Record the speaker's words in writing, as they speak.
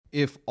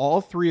if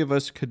all three of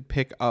us could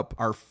pick up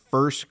our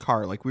first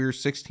car, like we were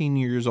 16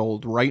 years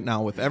old right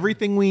now, with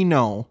everything we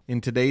know in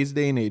today's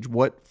day and age,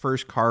 what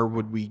first car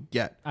would we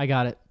get? I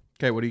got it.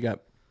 Okay, what do you got?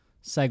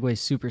 Segway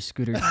Super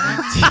Scooter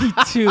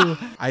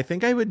GT2. I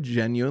think I would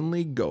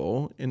genuinely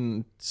go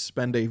and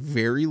spend a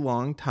very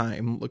long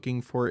time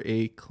looking for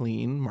a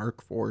clean Mark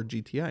IV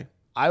GTI.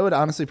 I would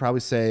honestly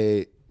probably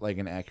say like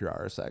an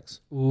Acura RSX.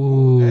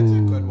 Ooh. That's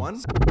a good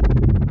one.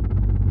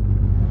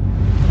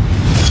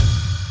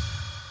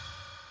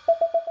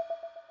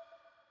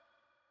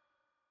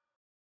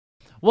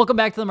 Welcome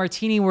back to the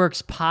Martini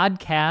Works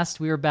podcast.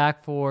 We are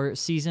back for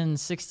season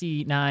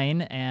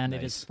 69, and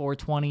It is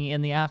 4:20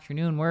 in the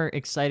afternoon. We're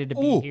excited to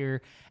be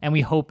here, and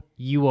we hope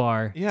you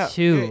are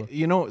too.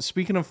 You know,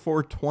 speaking of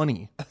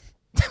 420,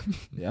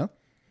 Yeah.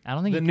 I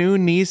don't think the new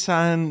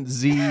Nissan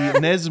Z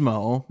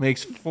Nismo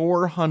makes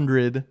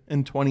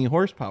 420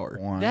 horsepower.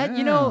 Wow. that.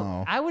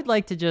 I would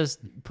like to just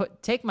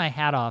take my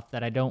hat off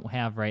that I don't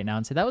have right now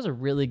and say that was a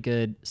really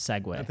good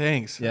segue.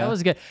 Thanks. Yeah. That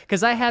was good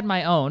because I had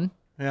my own.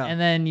 Yeah.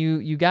 And then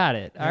you got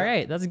it. All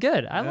right, that's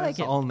good. I like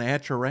it. All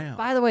natural.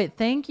 By the way,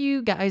 thank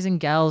you guys and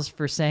gals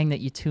for saying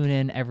that you tune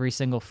in every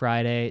single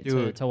Friday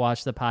to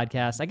watch the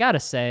podcast. I gotta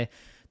say,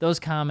 those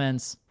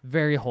comments,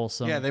 very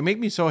wholesome. Yeah, they make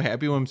me so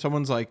happy when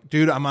someone's like,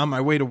 dude, I'm on my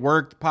way to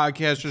work. The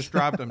podcast just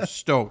dropped. I'm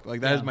stoked.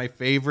 Like, that is my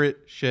favorite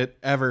shit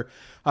ever.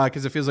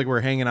 Because it feels like we're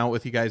hanging out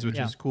with you guys, which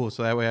is cool.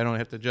 So that way I don't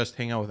have to just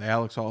hang out with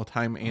Alex all the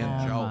time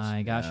and Joe. Oh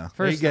my gosh. They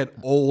First, get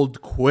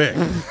old quick.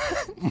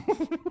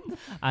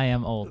 I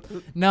am old.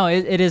 No,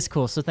 it is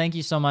cool. So thank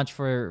you so much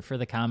for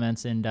the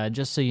comments. And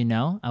just so you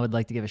know, I would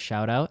like to give a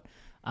shout out.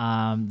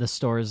 The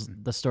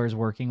store's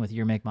working with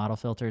your make model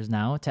filters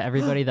now. To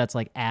everybody that's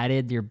like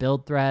added your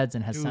build threads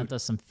and has sent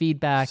us some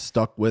feedback.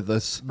 Stuck with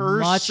us.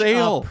 First Much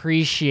sale.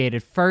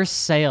 appreciated. First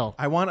sale.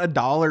 I want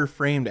 $1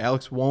 framed.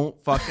 Alex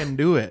won't fucking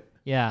do it.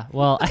 Yeah.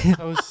 Well,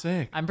 So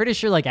sick. I'm pretty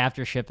sure like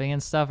after shipping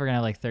and stuff, we're gonna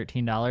have like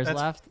 $13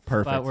 left.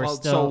 perfect. But we're Well,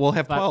 still, so we'll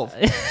have 12.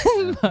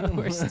 but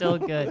we're still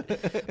good.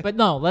 But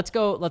no, let's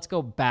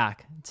go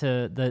back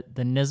to the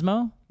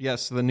Nismo.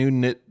 Yes, the new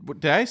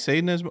did I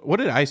say Nismo? What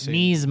did I say?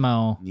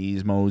 Nismo.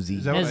 Nismo Z.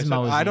 Is that what I said?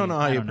 Nismo Z. I don't know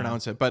how I you don't know.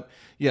 pronounce it, but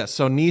yes.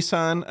 So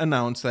Nissan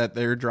announced that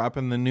they're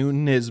dropping the new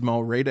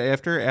Nismo right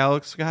after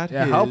Alex got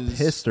Yeah, his. how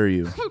pissed are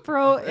you?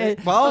 Bro,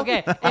 Well,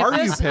 okay. if are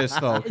you this-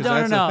 pissed though? Because No,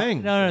 that's no. the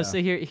thing. No. So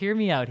hear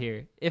me out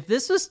here. If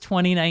this was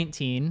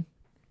 2019,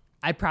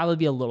 I'd probably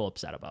be a little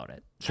upset about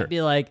it. Sure. I'd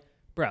be like,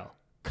 bro,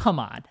 come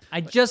on. I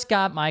just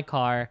got my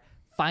car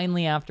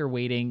finally after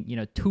waiting,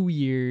 2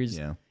 years.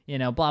 Yeah.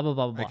 Blah blah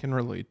blah blah. I can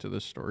relate to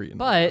this story.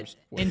 But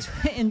in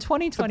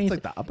 2020, It's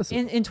like the opposite.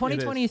 in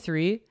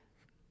 2023,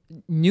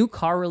 new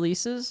car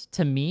releases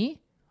to me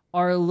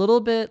are a little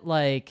bit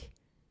like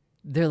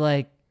they're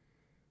like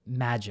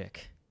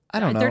magic. I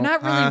don't know. They're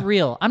not really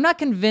real. I'm not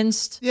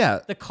convinced. Yeah.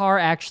 The car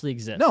actually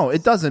exists. No,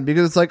 it doesn't,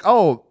 because it's like,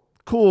 oh,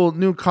 cool,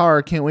 new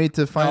car. Can't wait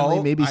to finally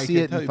No, maybe I see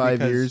can it tell in you 5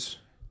 because years.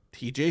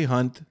 TJ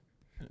Hunt,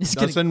 It's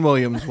gonna- Dustin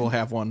Williams will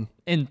have one,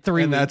 in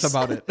 3 and weeks. that's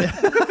about it.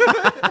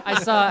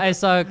 I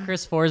saw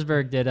Chris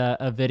Forsberg did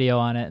a video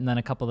on it, and then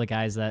a couple of the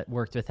guys that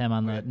worked with him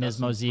on the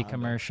Nismo Z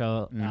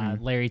commercial,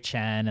 Larry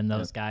Chen and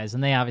those guys,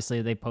 and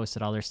they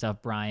posted all their stuff.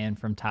 Brian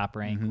from Top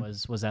Rank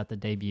was at the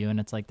debut, and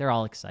it's like they're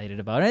all excited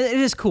about it. It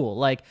is cool.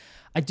 Like,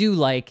 I do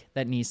like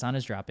that Nissan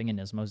is dropping a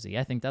Nismo Z.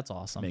 I think that's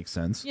awesome. Makes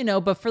sense.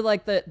 But for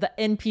like the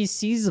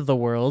NPCs of the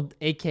world,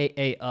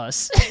 aka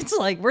us, it's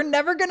like we're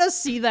never gonna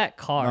see that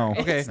car.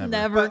 No. Okay. It's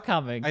never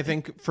coming. I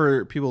think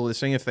for people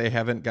listening, if they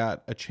haven't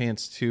got a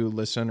chance to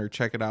listen or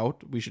check it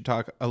out, we should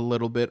talk a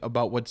little bit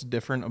about what's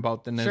different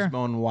about the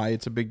Nismo and why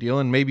it's a big deal,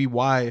 and maybe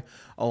why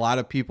a lot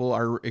of people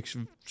are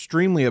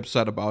extremely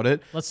upset about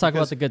it. Let's talk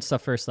about the good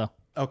stuff first, though.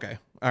 Okay.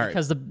 All right.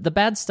 Because the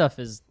bad stuff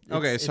is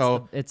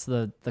It's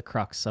the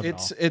crux of it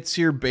all. It's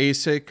your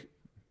basic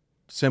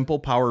simple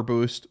power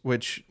boost,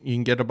 which you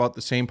can get about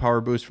the same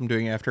power boost from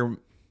doing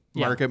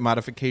aftermarket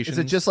modifications.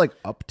 Is it just like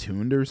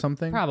up-tuned or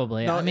something?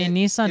 Probably. No, I mean,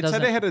 it Nissan said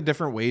doesn't. it had a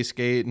different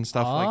wastegate and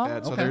stuff like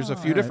that. So okay. there's a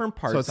few different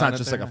parts. So it's on not it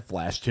just that like a are-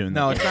 flash tune.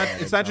 No, that it's they not.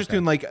 added. It's not just Okay.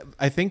 doing like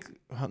the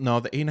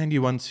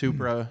A91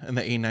 Supra and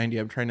the A90.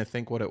 I'm trying to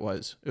think what it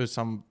was. It was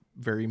some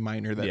very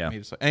minor that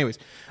made it. Anyways,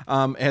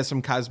 it has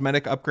some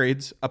cosmetic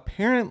upgrades.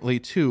 Apparently,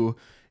 too,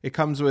 it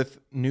comes with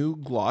new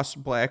gloss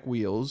black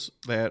wheels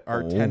that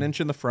are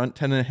 10-inch in the front,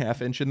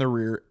 10.5-inch in the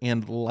rear,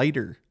 and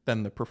lighter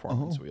than the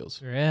performance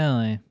wheels.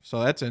 Really?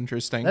 So that's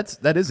interesting.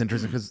 That is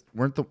interesting, because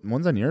weren't the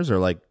ones on yours are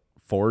like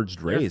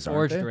forged rays? They're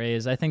forged aren't they?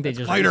 rays. I think they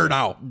just lighter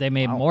now. They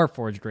made more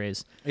forged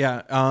rays.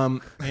 Yeah.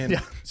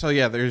 So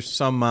there's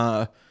some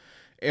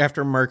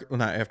aftermarket, well,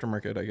 not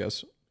aftermarket, I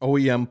guess,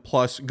 OEM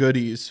plus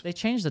goodies. They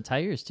changed the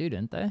tires too,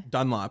 didn't they?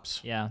 Dunlops.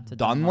 Yeah. To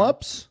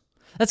Dunlops?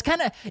 That's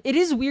kind of. It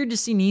is weird to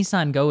see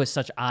Nissan go with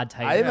such odd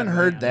tires. I haven't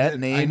heard that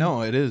name. I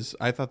know it is.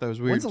 I thought that was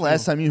weird. When's the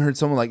last time you heard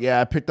someone like, yeah,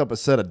 I picked up a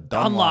set of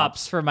Dunlops?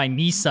 Dunlops for my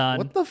Nissan.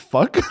 What the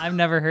fuck? I've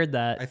never heard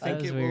that. I think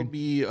That was it will weird.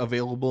 be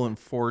available in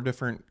 4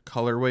 different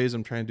colorways.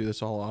 I'm trying to do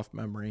this all off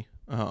memory.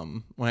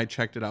 When I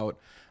checked it out,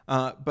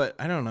 but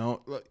I don't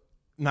know. Look,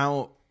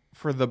 now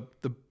for the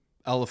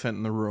elephant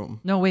in the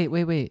room. No,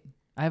 wait.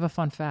 I have a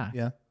fun fact.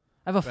 Yeah.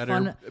 I have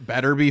a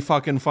Better be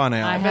fucking fun,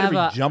 Al. I better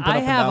have be jumping up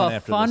and down a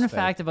after fun this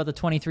fact about the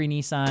 23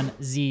 Nissan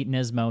Z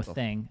Nismo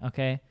thing.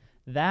 Okay,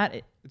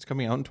 It's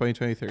coming out in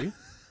 2023.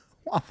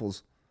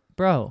 Waffles.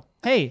 bro.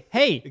 Hey,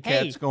 The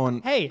cat's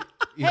going. Hey,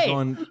 He's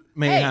going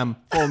mayhem,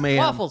 full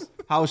mayhem. Waffles.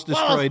 House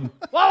destroyed.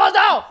 Waffles,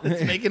 no!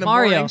 It's making him more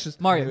Mario, anxious.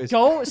 Anyways.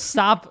 go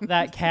stop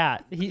that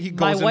cat. He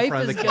My goes in wife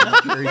front is of the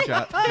gonna.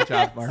 cat. Good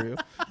job, Mario.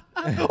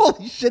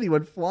 Holy shit, he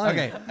went flying.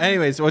 Okay.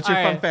 Anyways, what's your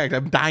All fun right. fact?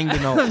 I'm dying to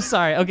know. I'm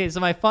sorry. Okay, so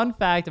my fun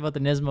fact about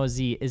the Nismo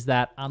Z is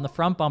that on the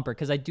front bumper,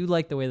 because I do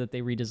like the way that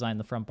they redesigned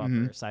the front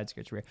bumper, side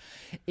skirts, rear,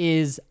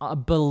 is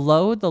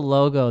below the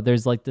logo,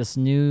 there's like this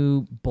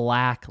new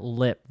black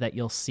lip that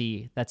you'll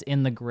see that's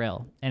in the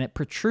grill, and it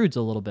protrudes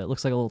a little bit. It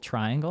looks like a little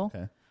triangle.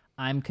 Okay.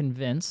 I'm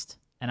convinced,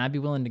 and I'd be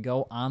willing to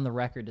go on the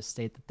record to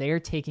state that they are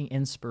taking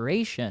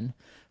inspiration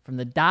from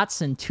the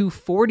Datsun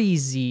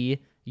 240Z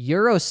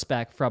Euro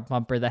spec front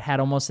bumper that had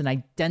almost an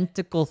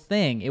identical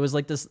thing. It was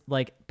like this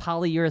like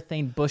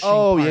polyurethane bushing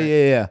part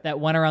yeah. that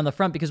went around the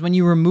front, because when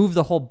you remove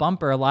the whole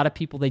bumper, a lot of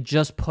people, they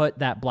just put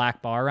that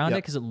black bar around it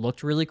because it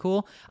looked really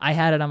cool. I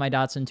had it on my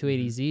Datsun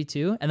 280Z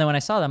too, and then when I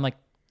saw that, I'm like,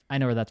 I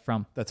know where that's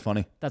from. That's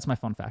funny. That's my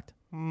fun fact.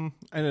 I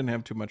didn't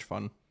have too much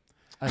fun.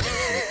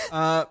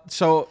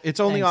 So it's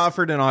only Thanks.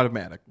 offered in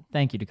automatic.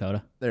 Thank you,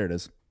 Dakota. There it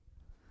is.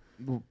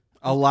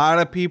 A lot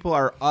of people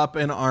are up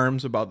in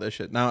arms about this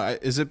shit. Now,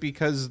 is it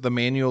because the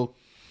manual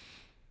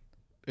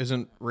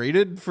isn't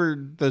rated for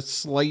the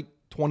slight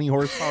 20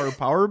 horsepower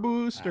power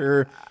boost,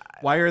 or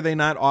why are they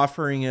not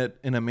offering it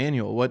in a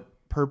manual? What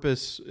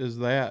purpose is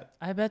that?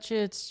 I bet you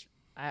it's.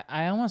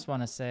 I almost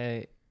want to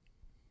say,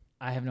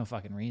 I have no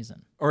fucking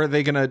reason. Or are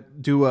they gonna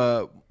do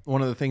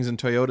one of the things in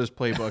Toyota's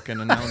playbook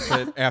and announce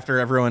it after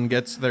everyone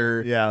gets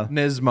their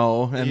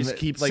Nismo, and just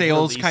keep, like,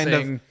 sales kind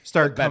releasing of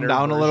start the come better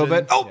down a little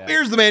bit? version? Oh,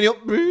 here's the manual.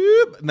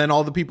 Boop. And then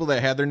all the people that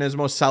had their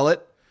Nismo sell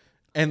it,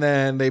 and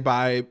then they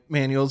buy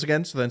manuals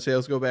again, so then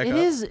sales go back up.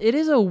 It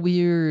is a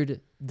weird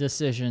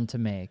decision to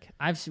make.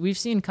 We've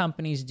seen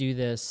companies do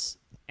this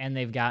and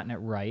they've gotten it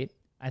right.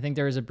 I think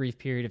there was a brief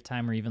period of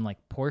time where even like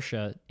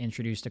Porsche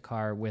introduced a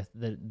car with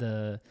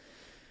the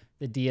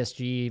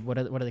DSG, what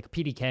are they,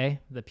 PDK,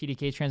 the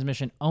PDK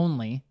transmission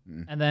only,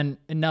 and then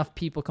enough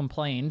people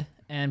complained,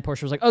 and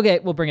Porsche was like, okay,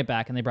 we'll bring it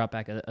back, and they brought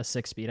back a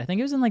 6-speed. I think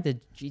it was in like the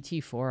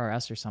GT4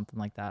 RS or something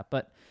like that,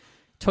 but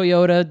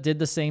Toyota did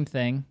the same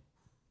thing.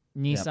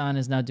 Nissan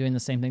is now doing the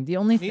same thing. The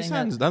only thing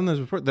Nissan's done this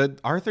before. The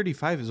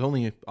R35 is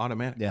only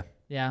automatic.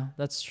 Yeah,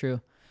 that's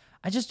true.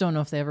 I just don't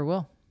know if they ever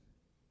will.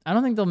 I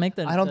don't think they'll make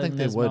the I don't think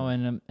they Nismo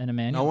would. in a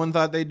manual. No one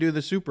thought they'd do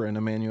the Supra in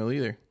a manual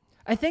either.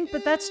 I think,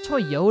 but that's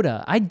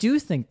Toyota. I do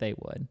think they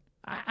would.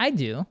 I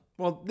do.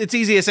 Well, it's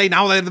easy to say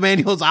now that the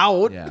manual's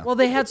out. Yeah. Well,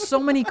 they had so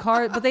many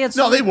cars, but they had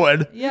so No, they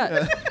would.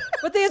 Yeah.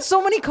 But they had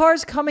so many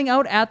cars coming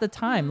out at the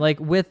time. Like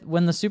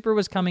when the Supra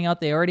was coming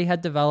out, they already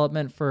had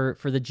development for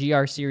the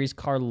GR series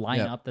car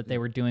lineup that they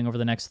were doing over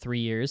the next 3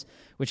 years,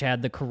 which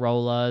had the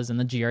Corollas and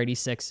the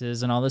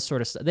GRD6s and all this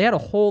sort of stuff. They had a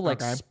whole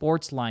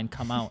sports line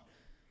come out.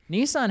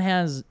 Nissan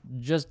has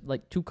just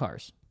like 2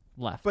 cars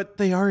left. But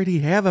they already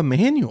have a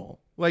manual.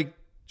 Like,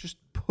 just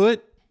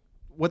put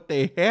what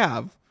they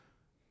have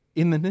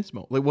in the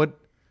Nismo. Like, what?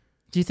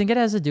 Do you think it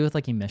has to do with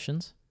like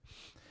emissions?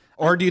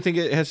 Or do you think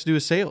it has to do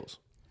with sales?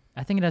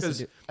 I think it has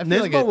to do.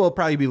 Nismo will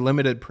probably be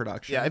limited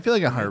production. Yeah, I feel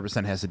like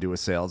 100% has to do with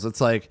sales. It's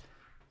like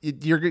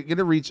you're going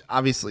to reach,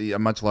 obviously, a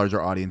much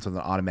larger audience with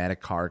an automatic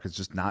car because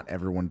just not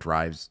everyone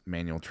drives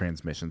manual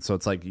transmission. So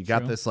it's like you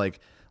got this like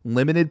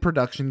limited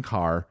production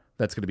car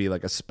that's going to be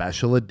like a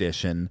special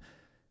edition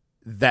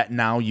that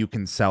now you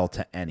can sell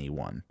to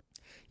anyone.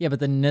 Yeah, but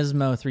the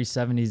Nismo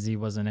 370Z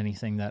wasn't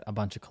anything that a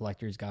bunch of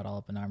collectors got all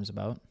up in arms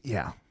about.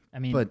 Yeah. I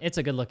mean, But- it's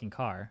a good looking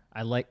car.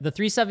 I like the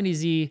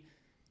 370Z.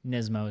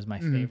 Nismo is my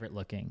favorite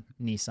looking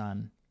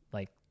Nissan,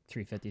 like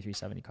 350,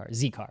 370 car,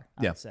 Z car,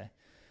 I would say.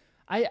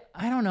 I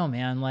don't know,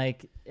 man.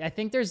 Like, I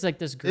think there's like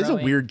this growing...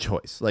 It's a weird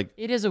choice. Like,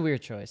 it is a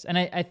weird choice. And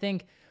I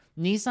think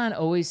Nissan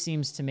always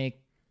seems to make,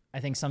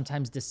 I think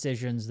sometimes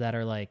decisions that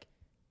are like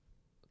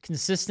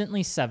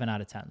consistently 7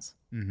 out of 10s.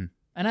 Mm-hmm.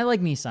 And I like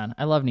Nissan.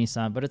 I love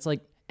Nissan, but it's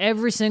like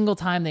every single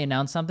time they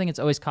announce something, it's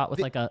always caught with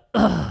like a...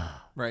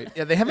 Right.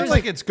 yeah, they haven't It's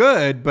like it's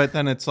good, but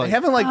then it's like... they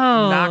haven't like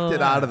knocked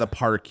it out of the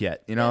park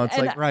yet. You know, it's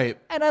And like right.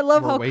 And I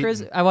love We're how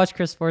waiting. I watched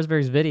Chris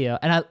Forsberg's video,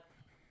 and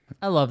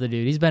I love the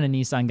dude. He's been a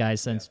Nissan guy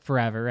since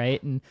forever,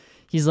 right? And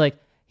he's like,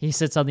 he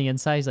sits on the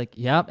inside. He's like,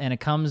 yep. And it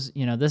comes,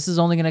 this is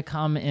only going to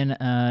come in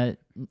a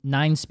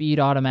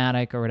 9-speed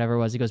automatic or whatever it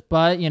was. He goes,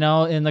 but,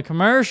 in the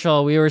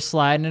commercial, we were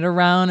sliding it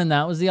around and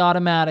that was the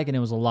automatic and it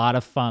was a lot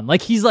of fun.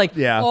 Like, he's like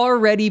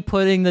already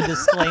putting the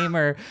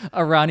disclaimer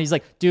around. He's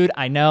like, dude,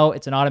 I know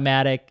it's an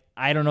automatic.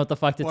 I don't know what the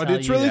fuck to tell you. But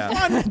it's really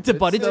fun.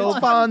 But it's still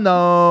fun. fun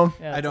though.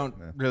 Yeah. I don't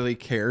really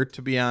care,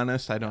 to be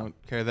honest. I don't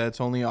care that it's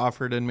only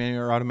offered in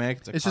manual or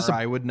automatic. It's just car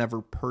a I would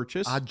never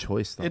purchase. Odd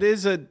choice though. It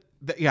is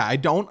I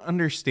don't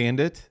understand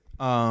it.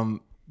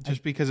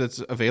 Just because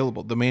it's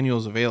available. The manual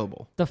is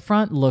available. The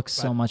front looks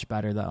so much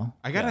better, though.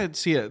 I got to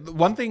see it.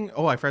 One thing,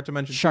 I forgot to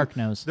mention. Shark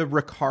nose. The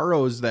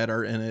Recaros that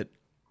are in it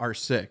are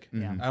sick.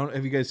 Yeah.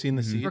 Have you guys seen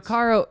the seats?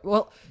 Recaro,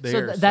 well,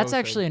 that's so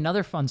actually sick.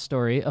 another fun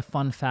story, a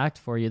fun fact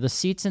for you. The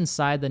seats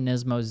inside the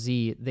Nismo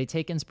Z, they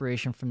take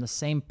inspiration from the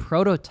same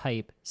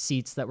prototype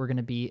seats that were going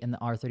to be in the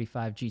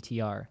R35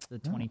 GTR, the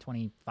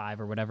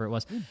 2025 or whatever it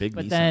was. Big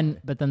but Nissan.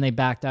 then they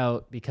backed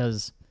out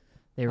because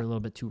they were a little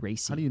bit too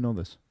racy. How do you know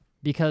this?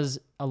 Because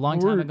a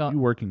long Who time are ago, you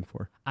working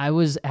for? I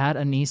was at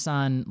a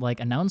Nissan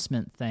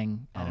announcement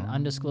thing at an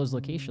undisclosed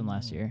location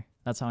last year.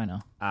 That's how I know.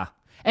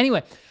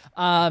 Anyway,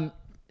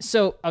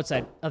 so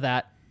outside of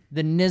that,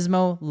 the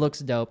Nismo looks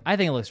dope. I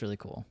think it looks really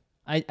cool.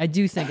 I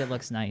do think it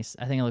looks nice.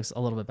 I think it looks a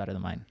little bit better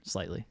than mine,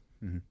 slightly.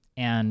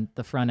 And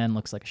the front end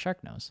looks like a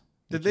shark nose.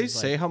 Did they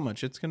say how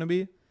much it's going to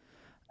be?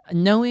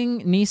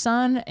 Knowing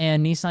Nissan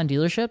and Nissan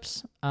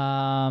dealerships,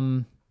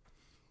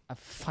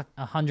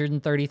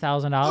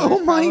 $130,000. Oh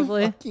my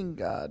probably. fucking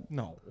god!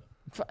 No.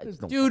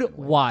 Dude,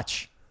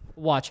 watch.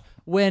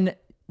 When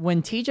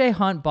TJ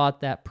Hunt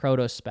bought that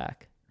proto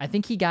spec, I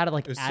think he got it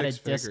was at a 6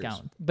 figures.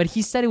 discount. But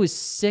he said it was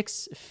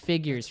 6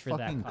 figures for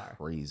Fucking that car.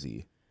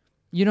 crazy.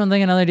 You don't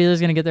think another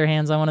dealer's gonna get their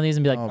hands on one of these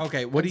and be like,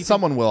 Okay, what do you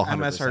Someone think will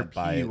 100%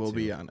 buy MSRP it, will too.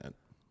 be on it?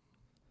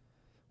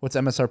 What's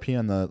MSRP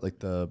on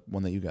the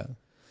one that you got?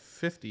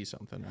 50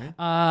 something, right?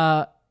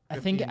 I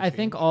 50 and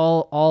think change.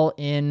 all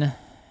in,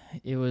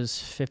 it was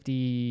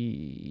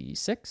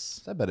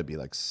 56. I bet it'd be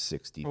like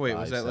 60. Wait,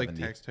 was that like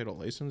tax title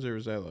license or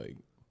was that like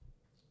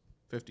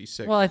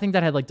 56? Well, I think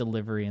that had like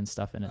delivery and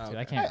stuff in it too. Okay.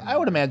 I can't. I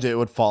would imagine it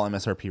would fall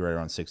MSRP right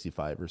around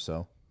 65 or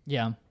so.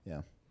 Yeah,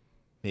 Yeah,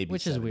 maybe.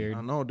 which is 70. I weird.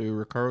 don't know,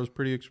 dude. Recaro's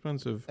pretty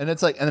expensive. And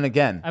it's like, and then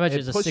again, I bet you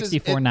it it's a pushes-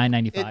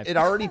 64,995. It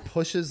already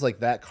pushes like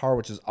that car,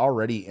 which is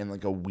already in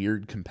like a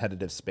weird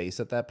competitive space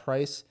at that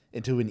price,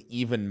 into an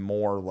even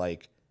more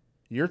like,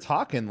 you're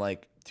talking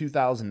like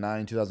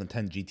 2009,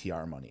 2010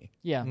 GTR money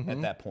Yeah.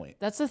 at that point.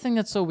 That's the thing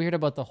that's so weird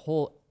about the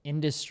whole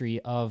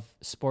industry of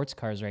sports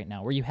cars right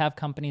now, where you have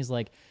companies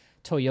like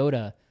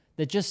Toyota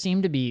that just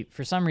seem to be,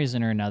 for some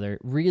reason or another,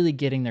 really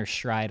getting their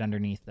stride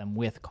underneath them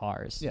with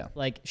cars. Yeah.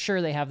 Like,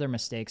 sure, they have their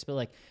mistakes, but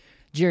like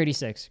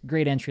GR86,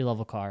 great entry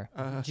level car.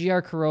 GR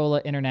Corolla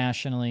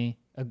internationally,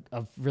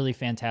 a really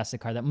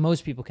fantastic car that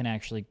most people can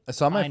actually I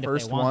saw my find if they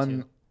first want one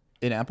to.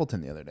 in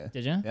Appleton the other day.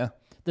 Did you? Yeah.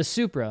 The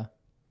Supra,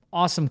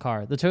 awesome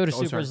car. The Toyota Those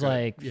Supra are is good.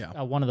 like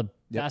Yeah. one of the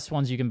best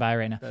ones you can buy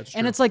right now. That's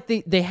and true. it's like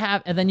they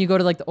have, and then you go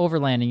to like the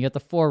Overland and you got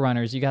the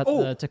Forerunners, you got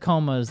the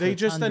Tacomas, They the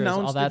just Tundras, all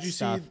announced, that did you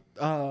stuff. see,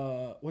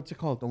 what's it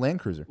called? The Land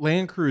Cruiser.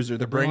 Land Cruiser.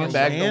 They're bringing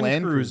back the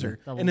Land Cruiser.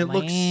 The and it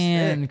looks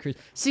Land sick. Cruiser.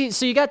 See,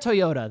 so you got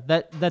Toyota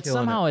that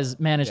somehow has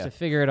managed to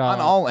figure it all On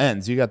out. all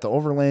ends, you got the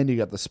Overland, you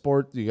got the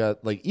Sport, you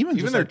got like even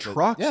just their like the-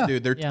 trucks, yeah.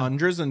 dude. Their Yeah.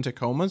 Tundras and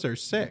Tacomas are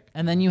sick.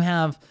 And then you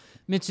have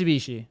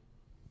Mitsubishi.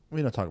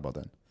 We don't talk about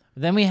that.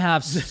 Then we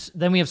have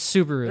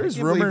Subaru. There's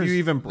can't believe rumors. you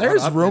even brought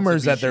There's up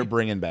rumors that they're Mitsubishi.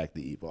 bringing back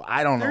the Evo.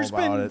 I don't know There's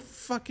about been it.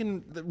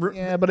 fucking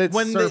Yeah, but it's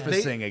when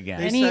surfacing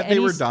again. They Any- said they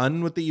were any-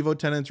 done with the Evo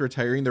tenants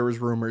retiring. There was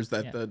rumors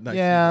that the next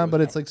Yeah, Evo but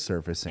was it's like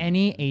surfacing.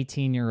 Any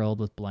 18-year-old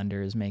with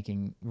Blender is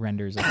making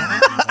renders of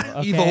Evo,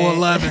 okay? Evo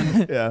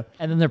 11, yeah,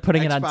 And then they're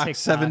putting it on Xbox TikTok.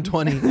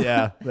 720.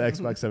 yeah. The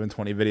Xbox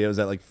 720 videos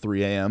at like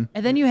 3 a.m.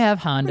 And then you have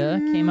Honda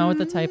came out with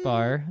the Type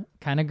R,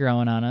 kind of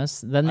growing on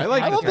us. Then the I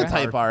like I love the Acura,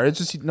 Type R. It's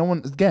just no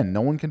one. Again,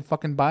 no one can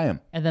fucking buy them.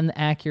 and then the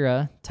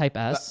Acura Type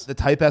S, The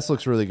Type S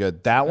looks really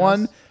good. That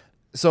one.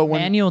 So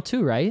when manual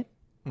too, right?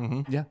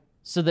 yeah,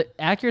 So the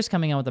Acura's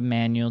coming out with a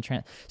manual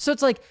So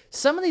it's like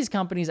some of these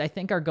companies I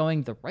think are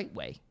going the right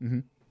way,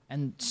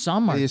 and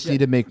some are they just need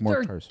to make more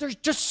there- cars. There's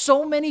just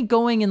so many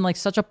going in like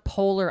such a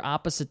polar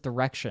opposite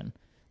direction.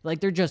 Like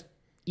they're just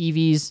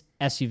EVs,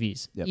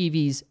 SUVs, Yep.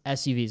 EVs,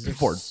 SUVs. They're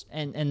Ford.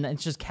 And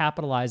it's just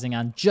capitalizing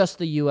on just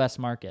the U.S.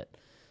 market.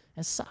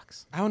 It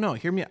sucks. I don't know.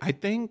 Hear me. I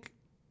think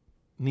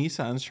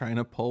Nissan's trying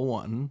to pull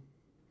one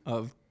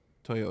of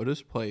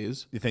Toyota's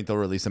plays. You think they'll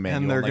release a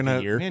manual And they're in like gonna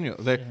a year? manual.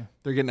 They're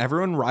getting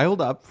everyone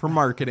riled up for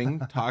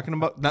marketing, talking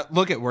about that.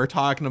 Look at we're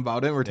talking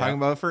about it. We're talking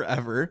about it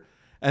forever,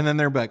 and then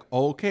they're like,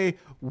 "Okay,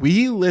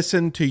 we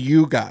listen to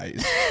you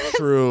guys.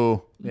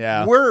 True.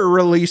 Yeah. We're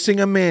releasing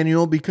a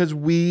manual because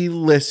we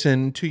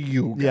listen to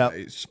you Yep.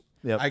 guys."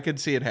 Yep. I could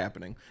see it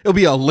happening. It'll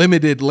be a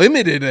limited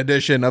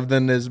edition of the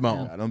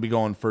Nismo. I don't be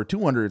going for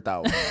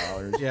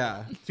 $200,000.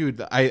 Yeah, dude.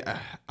 I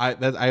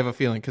have a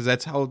feeling because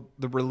that's how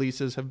the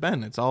releases have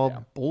been. It's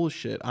all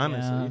bullshit,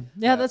 honestly.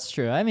 Yeah, that's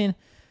true. I mean,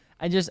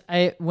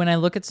 when I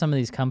look at some of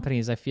these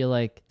companies, I feel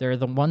like they're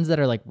the ones that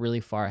are like really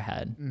far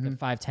ahead. In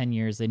 5-10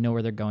 years, they know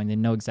where they're going. They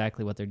know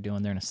exactly what they're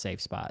doing. They're in a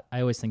safe spot.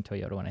 I always think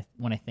Toyota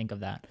when I think of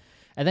that.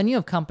 And then you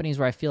have companies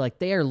where I feel like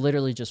they are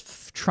literally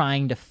just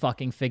trying to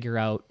fucking figure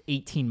out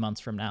 18 months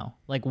from now,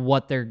 like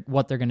what they're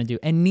gonna do.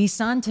 And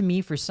Nissan, to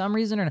me, for some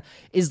reason,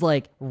 is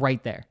like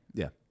right there.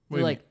 Yeah.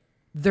 They're like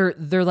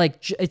they're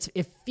like it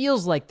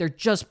feels like they're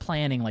just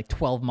planning like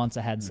 12 months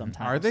ahead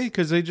sometimes. Are they?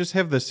 Because they just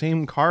have the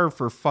same car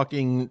for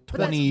fucking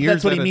 20 years.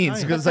 That's what he at a means.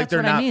 time. Because That's they're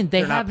what I not, mean.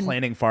 they're not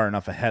planning far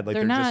enough ahead. Like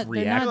they're they're not- just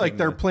they're not- reacting. Like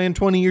they're planning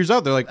 20 years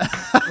out. They're like,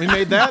 we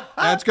made that.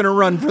 That's gonna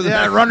run for the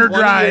next run or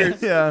 20 dry.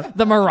 years. Yeah.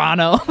 The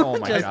Murano. Oh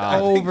my Just God. I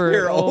think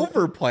they're over.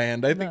 over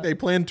planned. I think they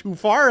planned too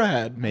far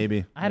ahead.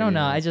 Maybe. I don't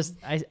know. I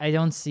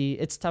don't see.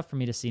 It's tough for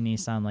me to see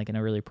Nissan like in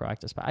a really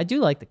proactive spot. I do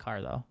like the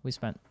car though. We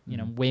spent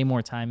way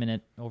more time in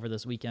it over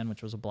this weekend,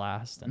 which was a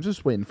blast. I'm And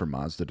just waiting for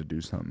Mazda to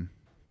do something.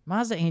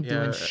 Mazda ain't Yeah.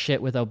 doing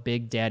shit without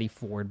Big Daddy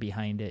Ford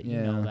behind it. You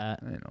know that.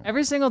 I know.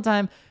 Every single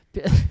time.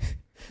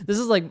 This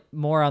is like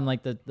more on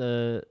like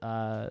the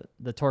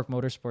Torque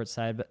Motorsports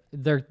side, but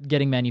they're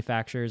getting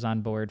manufacturers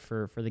on board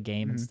for the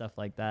game and stuff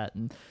like that.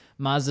 And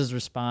Mazda's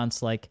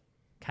response, like,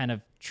 kind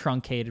of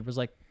truncated, was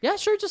like, "Yeah,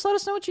 sure, just let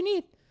us know what you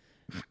need.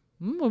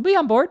 We'll be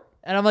on board."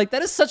 And I'm like,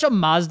 that is such a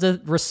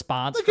Mazda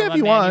response Look, from if a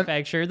you want.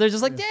 manufacturer. They're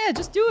just like, "Yeah,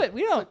 just do it.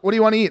 We don't." What do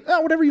you want to eat?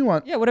 Oh, whatever you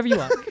want. Yeah, whatever you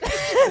want.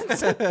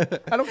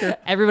 I don't care.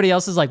 Everybody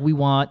else is like, we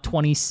want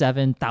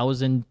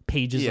 27,000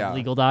 pages Yeah. of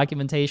legal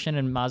documentation,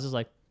 and Mazda's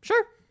like,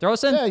 sure, throw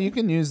us in. Yeah, you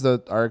can use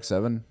the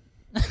RX-7.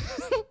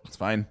 It's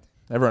fine.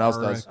 Everyone else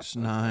does.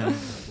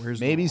 RX-9. Where's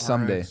Maybe the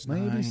someday.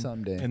 RX-9? Maybe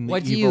someday. And the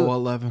What Evo do you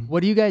 11.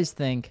 What do you guys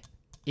think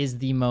is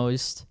the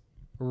most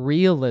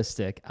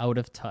realistic out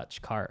of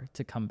touch car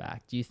to come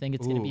back? Do you think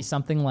it's going to be Ooh.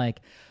 something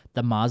like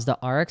the Mazda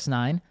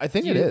RX-9? I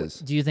think Do it you- is.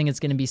 Do you think it's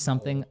going to be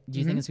something? Do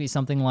you think it's going to be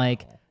something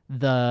like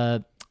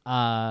the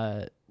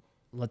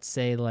let's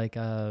say like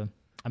a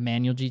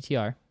manual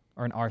GTR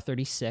or an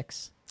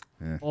R36,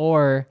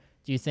 or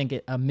do you think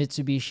a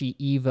Mitsubishi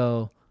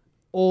Evo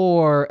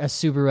or a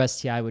Subaru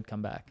STI would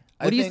come back?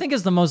 What do you think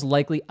is the most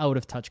likely out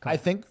of touch car? I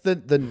think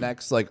that the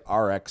next like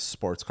RX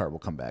sports car will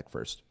come back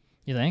first.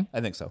 You think?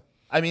 I think so.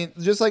 I mean,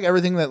 just like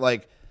everything that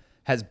like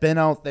has been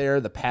out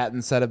there, the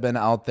patents that have been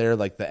out there,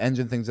 like the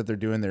engine things that they're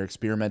doing, they're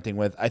experimenting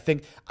with.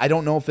 I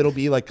don't know if it'll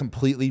be like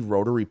completely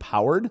rotary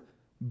powered,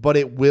 but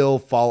it will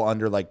fall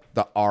under like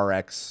the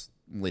RX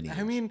lineage.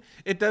 I mean,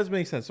 it does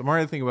make sense. The more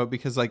I think about it,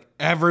 because like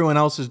everyone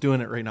else is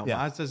doing it right now. Yeah.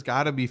 Mazda's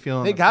got to be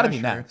feeling. They the got to be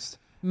pressure. next.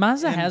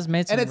 Mazda has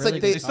made some And it's really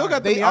like good they still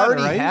got the they Miata,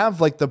 already right?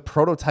 have like the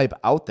prototype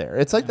out there.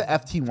 It's like the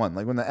FT1.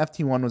 Like when the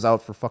FT1 was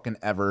out for fucking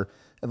ever,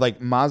 like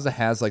Mazda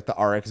has like the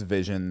RX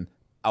Vision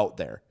out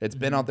there. It's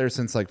been out there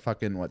since like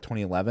fucking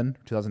 2011,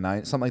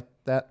 2009, something like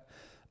that.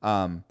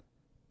 I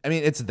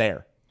mean, it's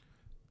there.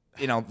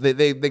 You know,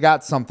 they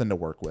got something to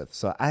work with.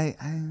 So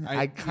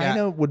I kind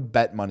of would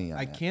bet money on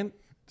I that. can't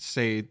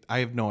say. I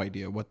have no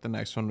idea what the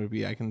next one would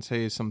be. I can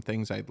say some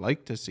things I'd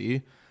like to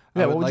see.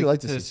 Yeah, I what would you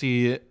like to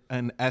see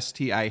an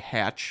STI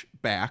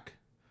hatchback.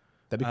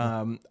 That'd be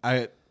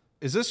cool.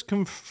 Is this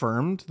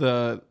confirmed?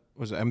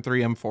 Was it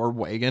M3 M4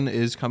 wagon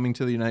is coming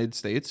to the United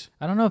States,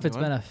 I don't know if it's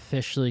been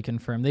officially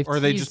confirmed. They've or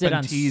they just teased it been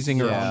on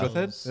teasing around with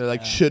it? They're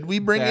like, should we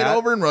bring it That-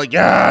 over? And we're like,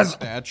 yes.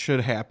 That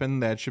should happen.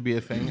 That should be a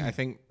thing. I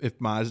think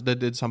if Mazda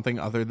did something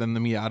other than the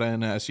Miata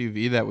and an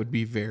SUV, that would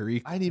be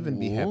very. I'd even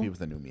be cool. happy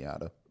with a new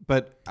Miata.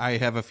 But I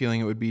have a feeling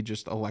it would be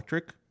just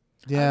electric.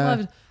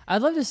 Yeah.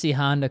 I'd love to see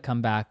Honda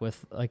come back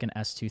with like an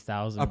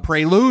S2000. A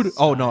Prelude?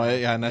 Oh no,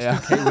 yeah, an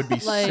S2K would be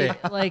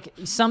sick. like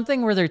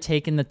something where they're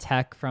taking the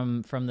tech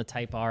from the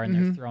Type R and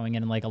they're throwing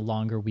in like a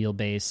longer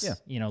wheelbase,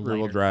 Rear-wheel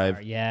lighter drive.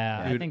 car.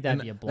 Yeah, I Dude, think that'd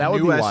and be a that blast.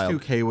 would New be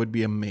wild. S2K would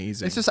be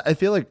amazing. It's just I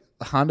feel like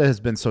Honda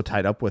has been so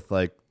tied up with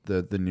like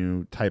the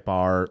new Type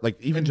R,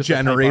 like even And just the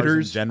Type Rs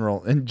generators. in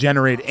general, and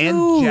generate and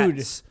Dude.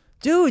 jets.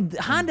 Dude,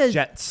 Honda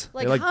Jets.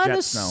 Like, They like Honda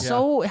jets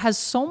now. has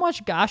so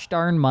much gosh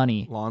darn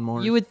money.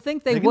 Lawnmowers. You would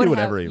think they They can would do have.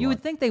 whatever they You would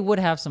want. think they would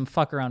have some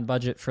fuck around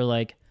budget for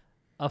like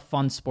a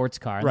fun sports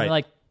car. And Right. They're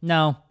like,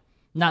 no,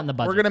 not in the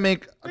budget. We're gonna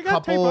make a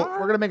couple. Type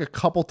R. We're gonna make a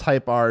couple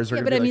Type Rs. They're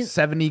Yeah, gonna but be I like mean-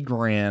 70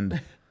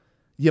 grand.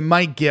 You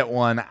might get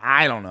one.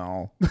 I don't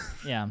know.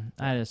 Yeah,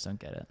 I just don't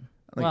get it.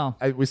 Like, well,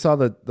 we saw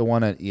the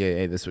one at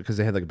EAA this week because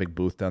they had like a big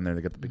booth down there.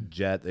 They got the big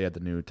jet. They had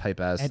the new Type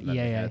S. At and then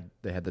EAA.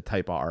 they had the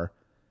Type R.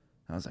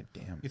 I was like,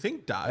 damn, You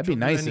think Dodge that'd be will do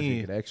nice if any,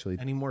 you could actually.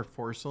 any more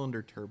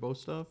four-cylinder turbo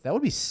stuff? That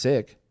would be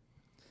sick.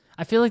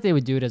 I feel like they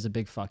would do it as a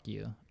big fuck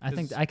you. I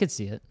think I could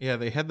see it. Yeah,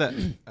 they had that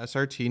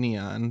SRT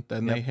Neon.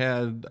 Then they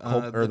had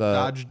Colt- or the the-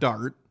 Dodge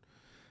Dart.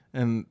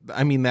 And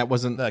I mean, that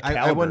wasn't. The I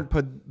Caliber. wouldn't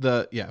put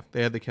the. Yeah,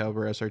 they had the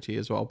Caliber SRT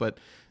as well. But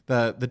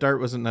the Dart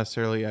wasn't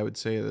necessarily, I would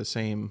say, the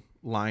same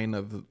line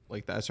of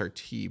like the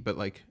SRT. But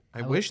like,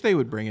 I wish they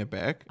would bring it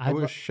back. I I'd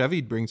wish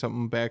Chevy'd bring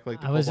something back.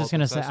 Like the I was just Cobalt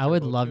gonna say, SS I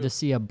would turbo, love too. to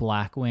see a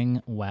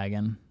Blackwing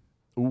wagon.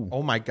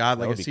 Oh my God,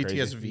 like a would be crazy.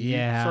 CTSV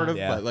Yeah. sort of,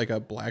 Yeah. but like a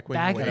Blackwing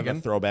Back- Kind of a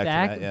wagon. throwback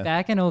Back to that. Yeah.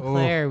 back in Eau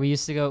Claire, we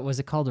used to go. Was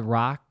it called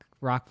Rock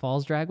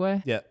Falls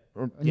Dragway? Yeah.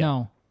 Yeah.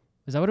 No,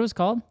 is that what it was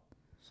called?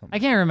 I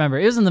can't remember.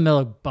 It was in the middle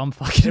of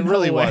bumfucking. It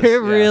really nowhere. was, It yeah.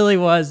 really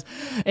was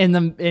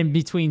in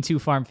between two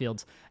farm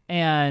fields,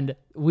 and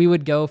we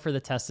would go for the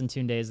test and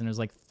tune days, and it was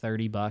like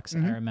 $30.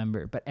 Mm-hmm. I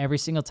remember, but every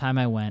single time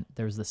I went,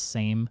 there was the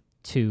same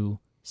two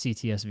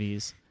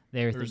CTSVs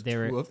There's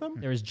two of them?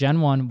 There was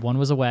Gen 1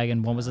 was a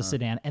wagon, one was a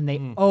sedan, and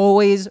they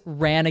always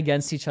ran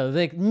against each other.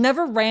 They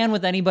never ran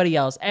with anybody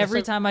else.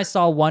 Every time I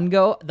saw one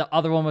go, the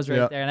other one was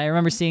right there. And I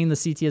remember seeing the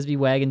CTSV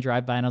wagon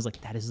drive by, and I was like,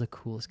 that is the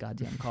coolest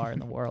goddamn car in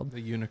the world. The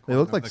unicorn. They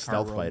look like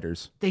stealth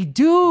fighters. They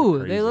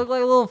do. They look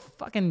like little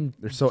fucking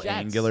They're so jets.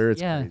 angular.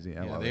 It's crazy.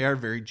 I love they are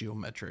very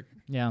geometric.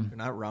 Yeah. They're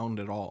not round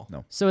at all.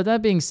 No. So with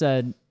that being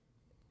said,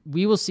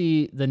 we will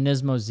see the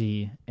Nismo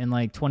Z in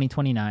like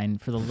 2029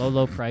 for the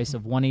low price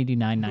of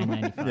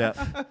 $189,995.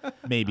 Yeah,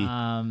 maybe.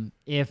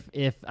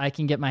 If I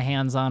can get my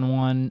hands on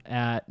one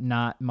at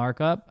not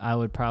markup, I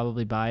would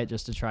probably buy it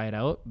just to try it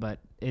out. But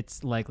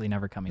it's likely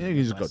never coming. Yeah, to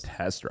you the can just Midwest.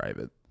 go test drive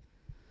it.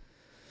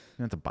 You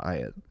don't have to buy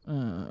it.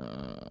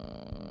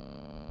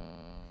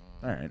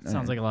 All right.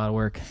 Sounds like a lot of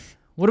work.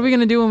 What are we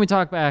gonna do when we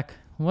talk back?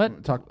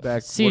 What? Talk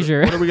back.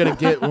 Seizure. What are we gonna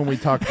get when we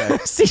talk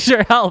back?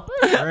 Seizure help.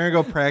 We're going to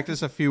go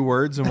practice a few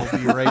words and we'll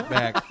be right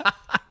back.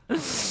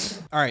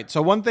 All right.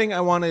 So one thing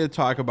I wanted to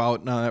talk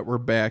about now that we're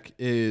back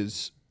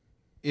is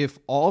if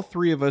all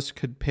three of us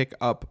could pick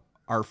up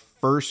our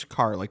first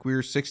car, like we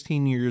were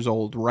 16 years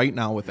old right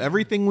now, with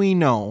everything we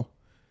know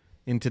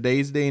in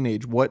today's day and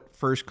age, what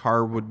first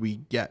car would we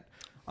get?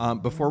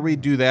 Before we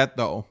do that,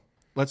 though,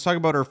 let's talk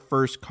about our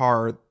first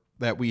car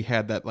that we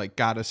had that like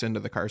got us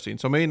into the car scene.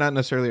 So maybe not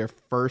necessarily our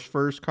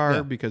first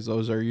car because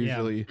those are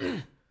usually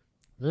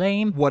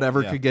Lame.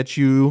 whatever could get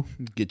you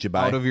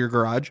by out of your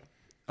garage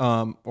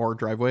or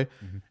driveway.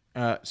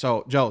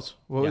 So, Jels,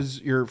 what was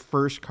your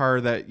first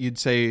car that you'd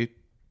say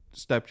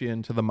stepped you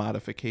into the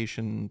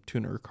modification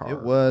tuner car?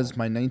 It was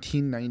my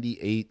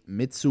 1998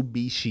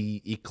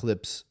 Mitsubishi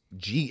Eclipse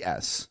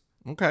GS.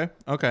 Okay.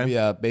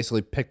 We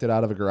basically picked it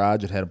out of a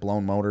garage. It had a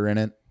blown motor in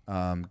it.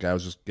 Guy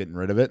was just getting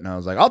rid of it, and I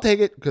was like, I'll take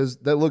it because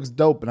that looks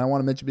dope, and I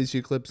want a Mitsubishi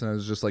Eclipse, and I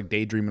was just like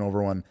daydreaming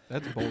over one.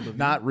 That's bold of you.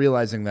 Not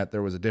realizing that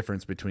there was a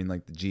difference between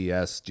like the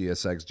GS,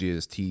 GSX,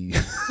 GST.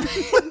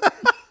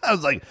 I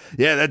was like,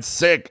 yeah, that's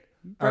sick.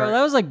 Bro,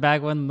 that was like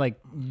back when like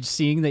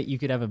seeing that you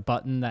could have a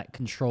button that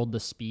controlled the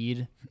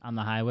speed on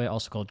the highway,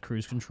 also called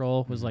cruise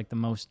control, was like the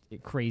most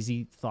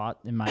crazy thought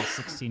in my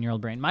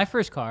 16-year-old brain. My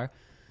first car,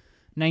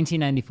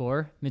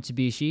 1994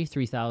 Mitsubishi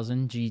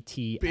 3000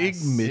 GT. Big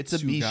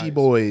Mitsubishi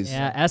boys.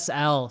 Yeah,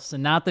 SL, so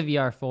not the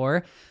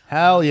VR4.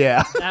 Hell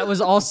yeah. That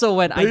was also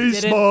when I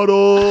Base didn't,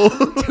 model.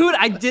 dude,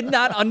 I did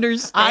not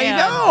understand. I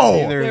know.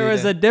 Neither There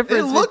was a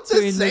difference They look the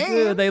between the same.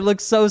 two. They look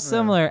so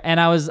similar. And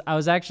I was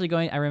actually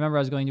going. I remember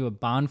I was going to a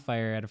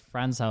bonfire at a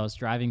friend's house,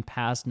 driving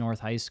past North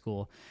High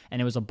School,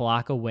 and it was a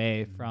block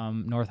away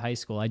from North High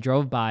School. I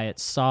drove by it,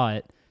 saw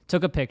it,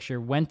 took a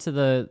picture, went to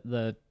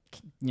the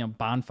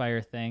bonfire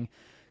thing.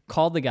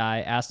 Called the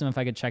guy, asked him if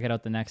I could check it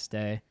out the next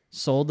day.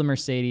 Sold the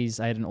Mercedes.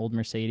 I had an old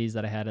Mercedes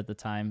that I had at the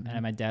time,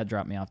 and my dad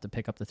dropped me off to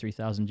pick up the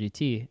 3000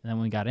 GT. And then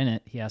when we got in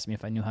it, he asked me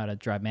if I knew how to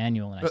drive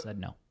manual, and I said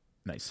no.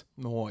 Nice.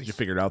 Nice. You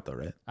figured it out though,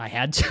 right? I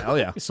had to. Hell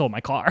yeah. Sold my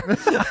car.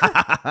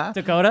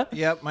 Dakota?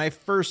 Yep, my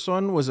first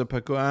one was a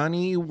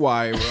Pagani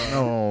Huayra.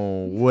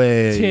 No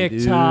way.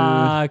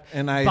 TikTok.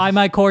 And I Buy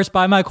my course.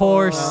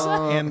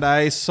 and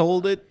I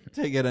sold it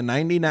to get a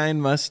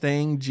 99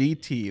 Mustang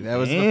GT. That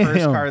was the first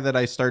Damn. car that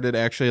I started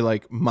actually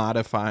like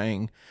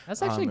modifying.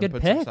 That's actually a and good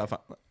put some pick. stuff on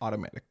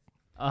automatic.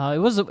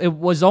 It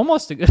was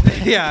almost a good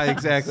pick. Yeah,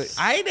 exactly.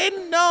 I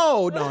didn't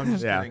know. No, I'm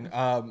just Yeah. kidding.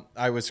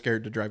 I was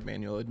scared to drive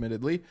manual,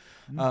 admittedly,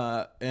 and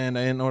I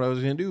didn't know what I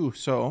was going to do.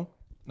 So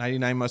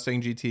 99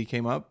 Mustang GT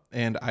came up,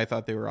 and I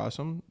thought they were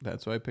awesome.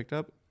 That's what I picked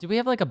up. Do we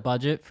have like a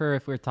budget for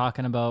if we're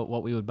talking about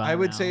what we would buy? I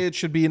would now? say it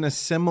should be in a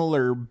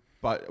similar,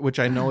 but which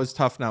I know is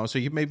tough now. So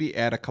you maybe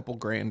add a couple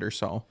grand or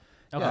so.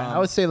 Okay. I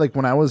would say like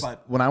when I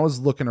was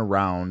looking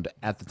around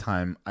at the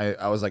time,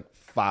 I was like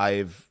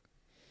 5,000.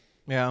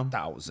 Yeah.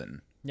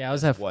 Yeah, I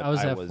was at what I was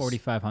I at was-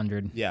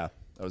 4,500. Yeah,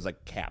 I was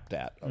like capped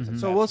at. I was like,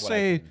 So that's we'll what I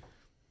say can-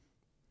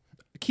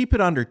 keep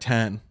it under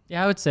 10.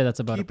 Yeah, I would say that's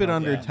about Keep it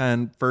under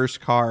 10. First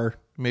car.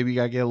 Maybe you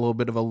got to get a little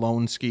bit of a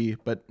loan ski.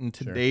 But in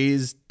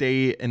today's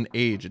day and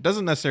age, it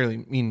doesn't necessarily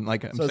mean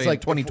like I'm So it's saying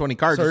like 2020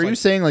 cars. So are you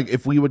saying like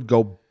if we would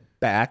go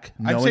back?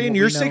 I'm knowing saying what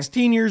you're we know?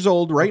 16 years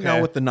old right now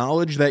Okay. with the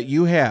knowledge that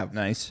you have.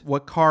 Nice.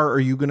 What car are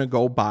you going to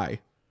go buy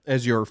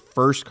as your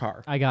first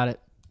car I got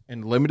it.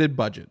 and limited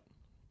budget?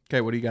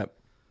 Okay, what do you got?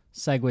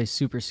 Segway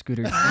Super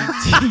Scooter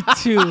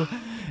GT2.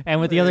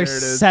 And with the other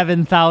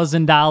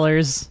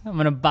 $7,000, I'm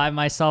gonna buy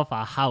myself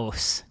a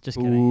house. Just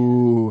kidding.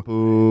 Ooh.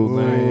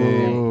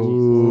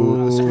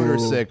 Ooh, the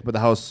scooter's sick, but the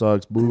house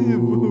sucks.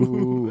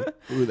 Boo.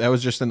 Ooh, that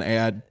was just an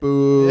ad.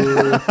 Boo.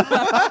 All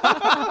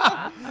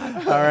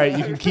right,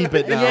 you can keep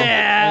it now.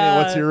 Yeah. Hey,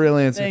 what's your real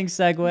answer? Thanks,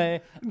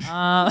 Segway.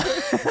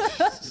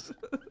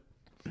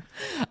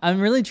 I'm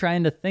really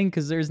trying to think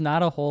because there's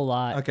not a whole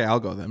lot. Okay, I'll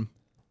go then.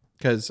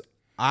 Because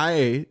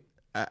I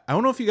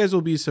don't know if you guys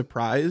will be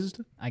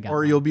surprised got or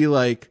one. you'll be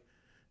like,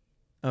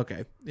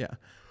 okay, yeah.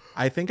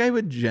 I think I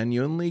would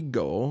genuinely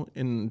go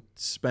and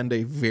spend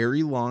a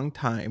very long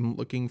time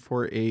looking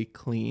for a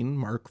clean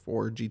Mark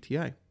IV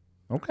GTI.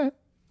 Okay.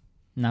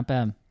 Not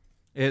bad.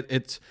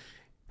 It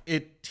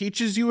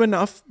teaches you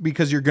enough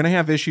because you're going to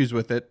have issues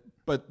with it,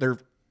 but they're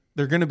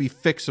They're going to be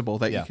fixable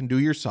that you can do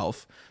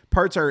yourself.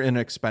 Parts are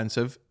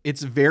inexpensive.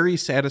 It's very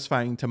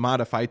satisfying to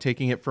modify,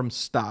 taking it from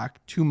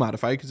stock to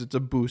modify because it's a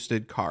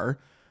boosted car.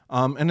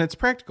 And it's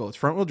practical. It's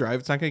front wheel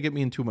drive. It's not going to get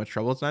me in too much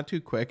trouble. It's not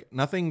too quick.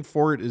 Nothing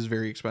for it is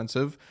very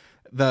expensive.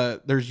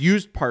 There's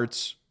used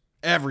parts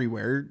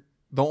everywhere.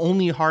 The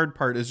only hard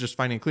part is just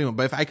finding a clean one.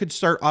 But if I could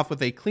start off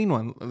with a clean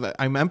one,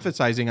 I'm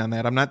emphasizing on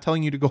that. I'm not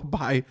telling you to go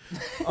buy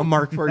a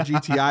Mark IV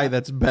GTI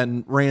that's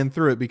been ran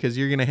through it, because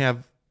you're going to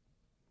have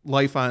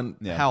life on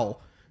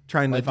hell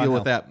trying to deal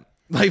with that.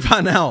 Life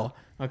on hell.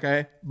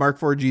 Okay. Mark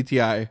IV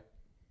GTI.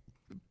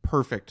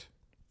 Perfect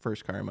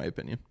first car, in my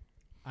opinion.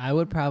 I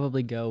would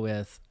probably go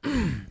with,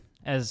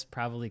 as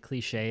probably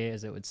cliche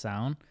as it would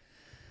sound,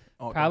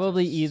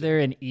 probably either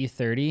an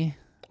E30.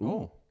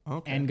 Oh.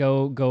 Okay. And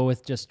go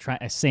with just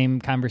same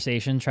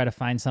conversation, try to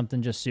find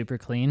something just super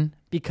clean,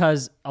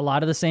 because a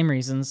lot of the same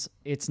reasons.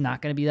 It's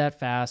not going to be that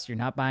fast. You're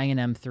not buying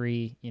an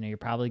M3. You're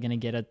probably going to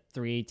get a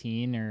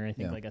 318, or I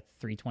think like a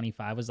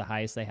 325 was the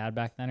highest they had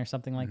back then, or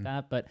something like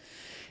that. But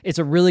it's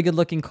a really good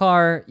looking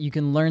car. You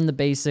can learn the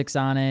basics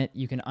on it.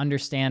 You can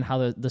understand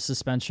how the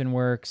suspension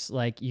works.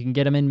 Like, you can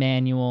get them in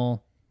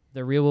manual.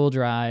 The rear wheel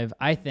drive,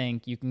 I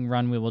think you can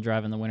run wheel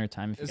drive in the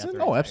wintertime if you got the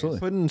right tires. Absolutely.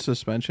 Putting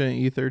suspension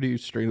in E30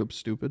 straight up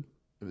stupid.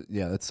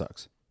 Yeah, that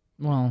sucks.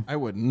 Well, I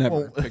would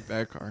never pick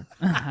that car.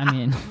 I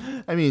mean,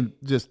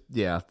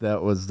 that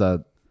was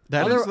the.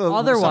 Is some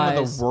of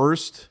the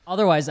worst.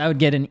 Otherwise, I would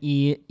get an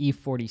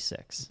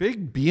E46.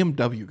 Big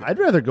BMW guy. I'd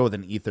rather go with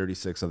an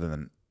E36 other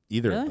than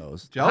either of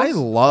those. I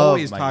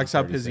always talks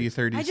up his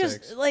E36. I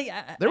just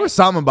there was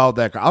something about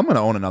that car. I'm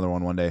gonna own another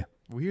one day.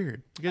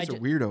 Weird. You guys are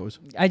weirdos.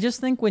 I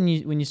just think when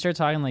you start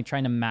talking like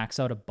trying to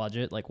max out a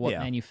budget, like what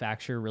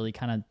manufacturer really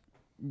kind of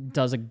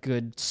does a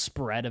good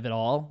spread of it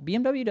all.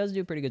 BMW does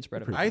do a pretty good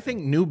spread of it. I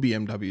think new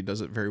BMW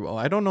does it very well.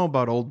 I don't know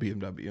about old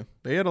BMW.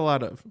 They had a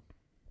lot of,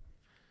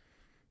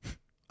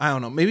 I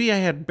don't know. Maybe I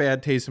had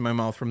bad taste in my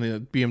mouth from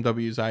the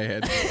BMWs I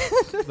had,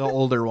 the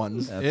older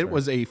ones. It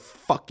was a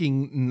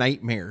fucking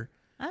nightmare.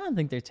 I don't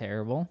think they're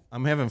terrible.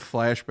 I'm having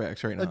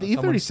flashbacks right now. The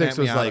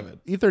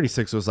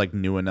E36 was like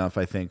new enough.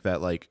 I think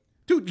that like.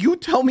 Dude, you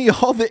tell me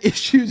all the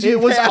issues.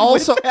 It was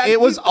also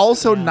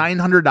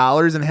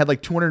 $900 and had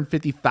like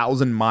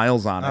 250,000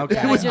 miles on it.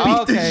 Okay, it was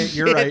okay,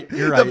 you're right.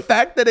 The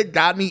fact that it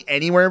got me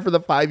anywhere for the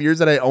 5 years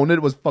that I owned it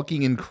was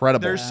fucking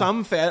incredible. There's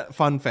some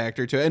fun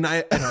factor to it, and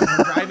I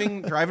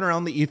know, driving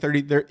around the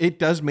E30, it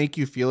does make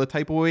you feel a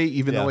type of way,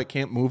 even though it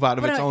can't move out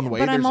of its own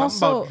way. There's something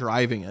about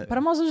driving it. But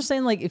I'm also just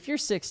saying, like, if you're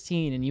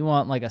 16 and you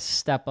want like a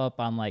step up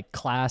on like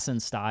class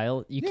and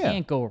style, you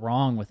can't go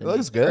wrong with an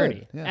E30.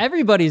 Good. Yeah.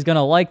 Everybody's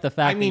gonna like the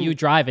fact that you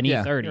drive an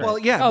E30. Well,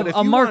 yeah, but if a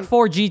you Mark IV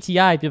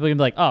GTI, people are gonna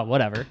be like, oh,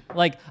 whatever.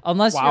 Like,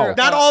 unless you're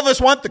not all of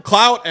us want the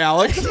clout,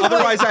 Alex.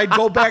 Otherwise, I'd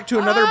go back to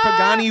another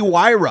Pagani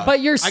Huayra.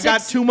 But I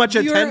got too much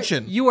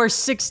attention. You are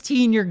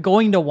 16. You're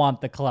going to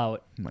want the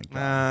clout. Oh my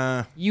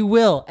God. You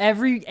will.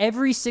 Every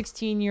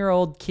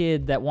 16-year-old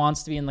kid that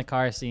wants to be in the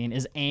car scene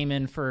is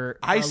aiming for.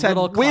 I said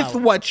little with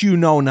clout. what you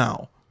know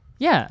now.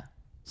 Yeah.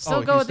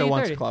 Still go he with still the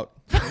wants E30. clout.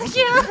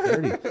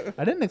 Yeah.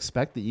 I didn't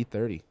expect the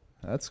E30.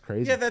 That's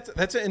crazy. Yeah,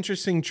 that's an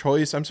interesting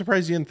choice. I'm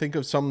surprised you didn't think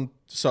of some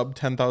sub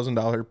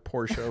 $10,000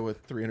 Porsche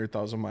with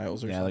 300,000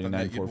 miles or something. Like a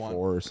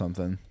 944 or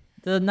something.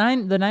 The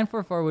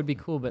 944 would be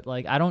cool, but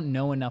like I don't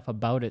know enough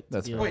about it.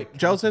 That's to be right. like, Wait,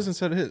 Gels hasn't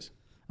said his.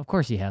 of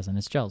course he hasn't.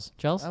 It's Gels.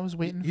 Gels. I was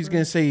waiting. He's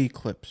going to say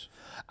Eclipse.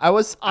 I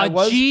was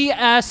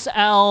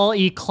GSL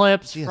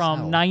Eclipse GSL.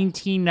 from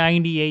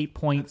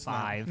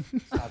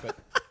 1998.5. Stop it.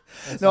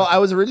 No, I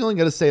was originally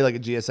going to say like a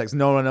GSX.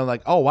 No.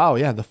 Like, oh, wow.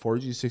 Yeah, the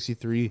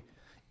 4G63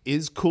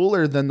 is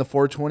cooler than the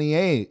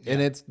 428.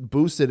 And it's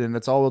boosted and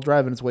it's all-wheel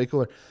drive and it's way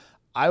cooler.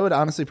 I would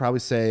honestly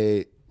probably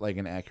say like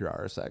an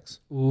Acura RSX.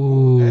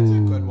 Ooh. That's a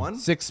good one.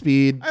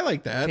 6-speed. I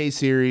like that.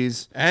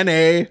 K-Series.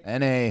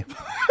 NA.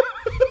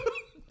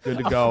 Good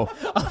to go.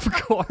 Of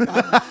course.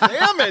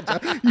 Damn it.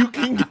 You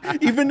can,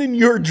 even in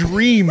your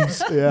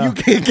dreams, you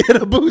can't get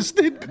a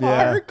boosted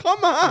car. Yeah.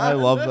 Come on. I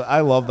love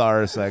the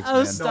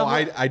RSX, No,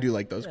 I do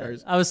like those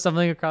cars. I was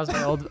stumbling across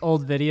my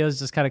old videos,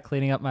 just kind of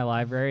cleaning up my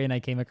library, and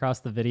I came across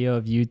the video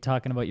of you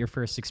talking about your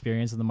first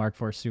experience in the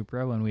Mark IV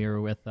Supra when we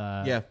were with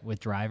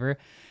Driver,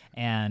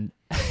 and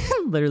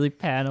literally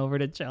pan over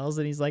to Chels,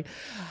 and he's like,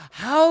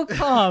 "How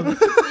come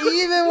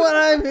even when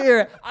I'm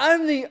here,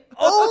 I'm the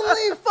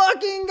only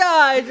fucking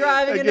guy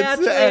driving a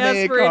naturally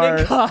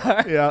aspirated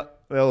car?" Yeah.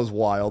 That was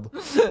wild.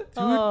 Dude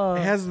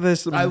has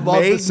this I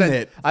love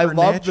magnet.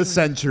 the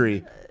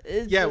Century.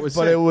 Yeah, it was.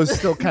 But it was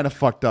still kind of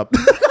fucked up.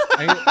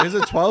 It's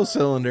a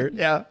 12-cylinder.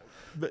 Yeah.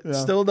 But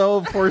still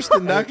no forced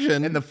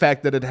induction. And the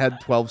fact that it had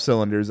 12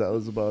 cylinders, that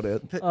was about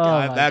it.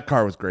 That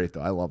car was great,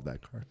 though. I love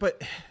that car.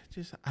 But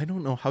just, I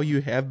don't know how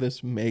you have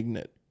this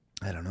magnet.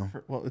 I don't know.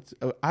 Well, it's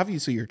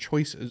obviously your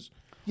choices.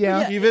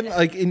 Yeah. Even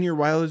like in your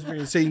wildest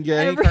dreams, saying, yeah,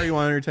 any car you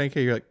want under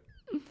 10K, you're like,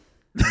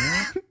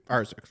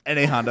 R6.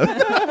 NA Honda.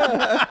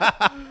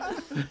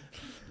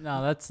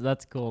 No,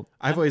 that's cool.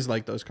 I've always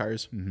liked those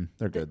cars. Mm-hmm.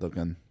 They're good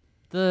looking.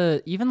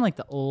 Even like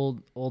the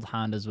old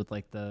Hondas with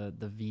like the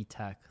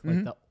VTEC,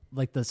 like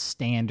like the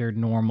standard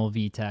normal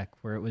VTEC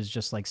where it was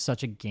just like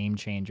such a game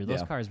changer. Those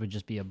Yeah. cars would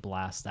just be a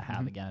blast to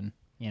have again.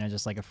 You know,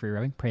 just like a free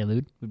ride.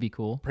 Prelude would be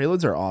cool.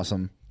 Preludes are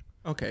awesome.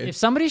 Okay. If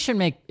somebody should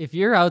make, if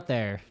you're out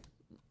there,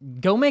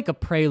 go make a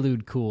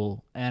Prelude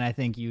cool, and I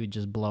think you would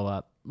just blow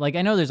up. Like,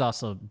 I know there's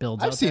also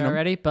builds out there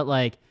already, but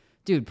like,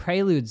 dude,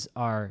 Preludes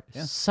are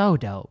so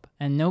dope,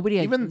 and nobody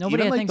I Even think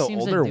like the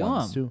seems older to do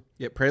ones them. too.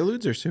 Yeah,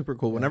 Preludes are super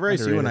cool. Whenever I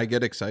see underrated. one, I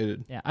get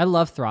excited. Yeah, I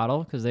love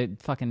Throttle because they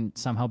fucking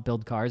somehow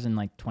build cars in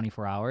like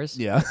 24 hours.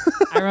 Yeah.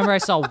 I remember I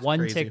saw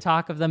one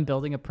TikTok of them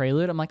building a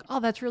Prelude. I'm like, oh,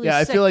 that's really Yeah,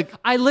 sick. I feel like-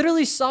 I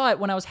literally saw it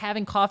when I was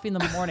having coffee in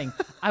the morning.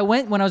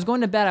 When I was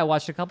going to bed, I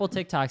watched a couple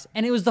TikToks,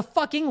 and it was the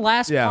fucking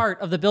last part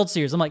of the build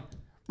series. I'm like,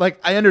 Like,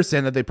 I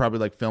understand that they probably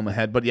like film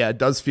ahead, but yeah, it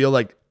does feel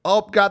like,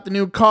 oh, got the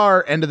new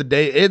car. End of the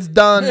day, it's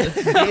done.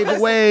 It's gave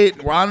away.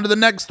 We're on to the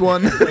next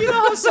one. you know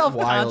how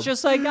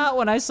self-conscious I got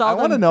when I saw I them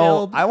want to know.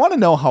 build. I want to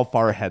know how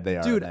far ahead they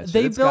are. Dude, in that shit.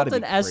 they It's built gotta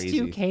an be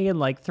crazy. S2K in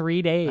like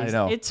 3 days. I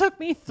know. It took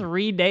me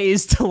 3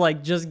 days to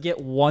like just get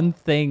one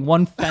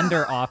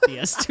fender off the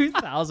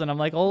S2000. I'm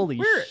like, holy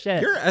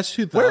shit. Your Where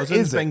S2000's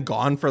is it? been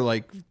gone for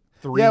like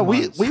 3 Yeah,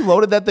 months. we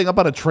loaded that thing up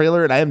on a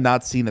trailer, and I have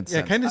not seen it Yeah,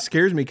 since. it kind of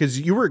scares me because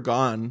you were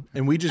gone,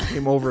 and we just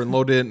came over and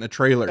loaded it in a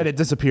trailer. And it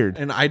disappeared.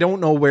 And I don't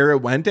know where it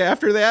went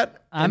after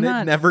that, and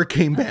it never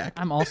came back.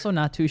 I'm also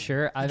not too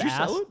sure. I've you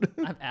sell asked.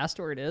 it? I've asked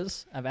where it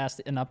is. I've asked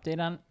an update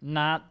on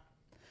not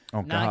Oh,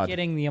 not God.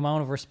 getting the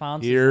amount of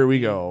response. Here we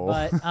go.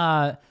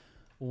 But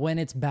when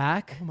it's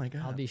back, Oh my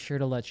God. I'll be sure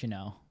to let you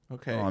know.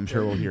 Okay. Oh, I'm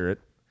sure we'll hear it.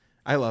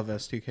 I love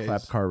S2Ks.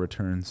 Clap car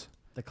returns.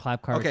 The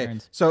clap car Okay,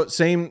 returns. so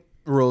same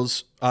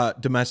rules,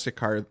 domestic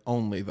car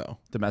only, though.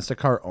 Domestic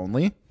car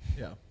only.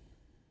 Yeah.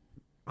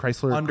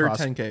 Chrysler Under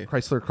 10K.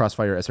 Chrysler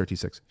Crossfire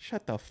SRT6.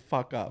 Shut the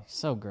fuck up.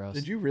 So gross.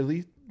 Did you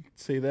really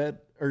say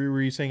that? Or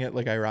were you saying it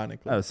like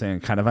ironically? I was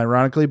saying kind of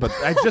ironically, but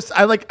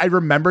I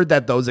remembered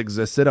that those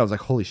existed. I was like,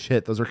 holy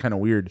shit, those are kind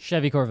of weird.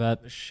 Chevy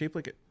Corvette. Shaped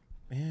like it.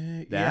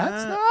 That's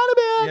Yeah. not a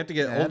bad. You have to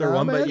get not older a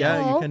one, but bad yeah,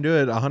 call. you can do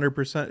it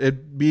 100%.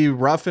 It'd be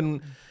rough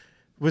in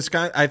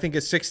Wisconsin. I think a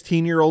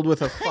 16-year-old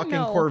with a fucking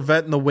know.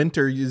 Corvette in the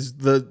winter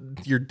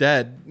you're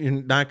dead.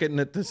 You're not getting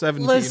it to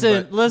 17.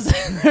 Listen, but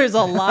listen. There's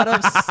a lot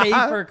of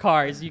safer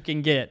cars you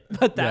can get,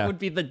 but that Yeah. would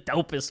be the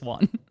dopest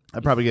one.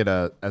 I'd probably get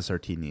a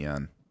SRT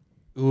Neon.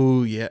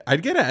 ooh yeah,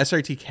 I'd get an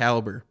SRT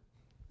Caliber.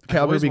 I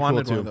Caliber always would be cool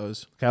wanted too. one of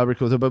those. Caliber would be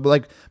cool too. But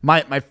like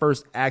my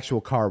first actual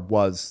car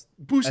was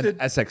Boosted.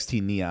 an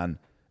SXT Neon.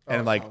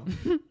 And like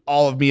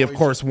all of me, of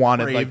course,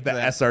 wanted like craved the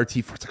that.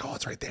 SRT. For, it's like, oh,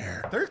 it's right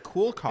there. They're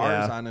cool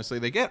cars, Yeah. honestly.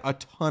 They get a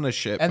ton of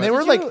shit. And but- they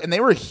were like, and they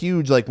were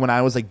huge. Like when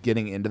I was like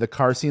getting into the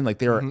car scene, like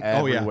they were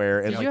Oh, yeah. everywhere.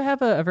 And Did like, you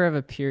ever have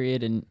a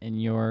period in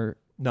your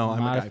No, I'm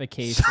a guy.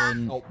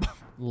 modification Oh.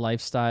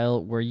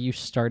 lifestyle where you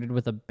started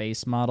with a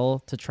base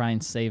model to try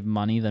and save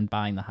money, then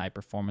buying the high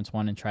performance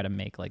one and try to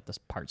make like the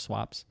part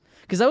swaps?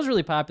 Because that was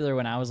really popular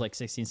when I was like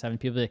 16, 17.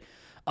 People were like,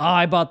 oh,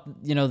 I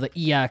bought the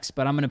EX,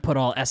 but I'm gonna put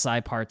all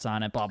SI parts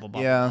on it, blah blah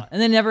blah. Yeah. blah.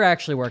 And they never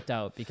actually worked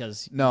out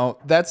because no,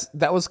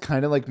 that was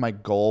kind of like my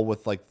goal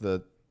with like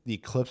the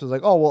Eclipse. I was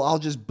like, oh well, I'll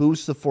just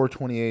boost the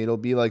 428. It'll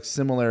be like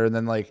similar, and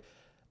then like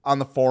on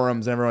the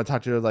forums, everyone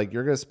talked to her like,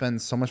 you're gonna spend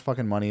so much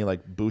fucking money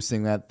like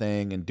boosting that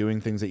thing and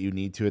doing things that you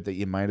need to it that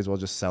you might as well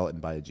just sell it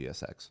and buy a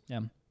GSX. yeah.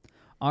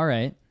 All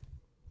right.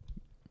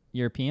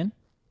 European,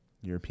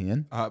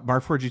 European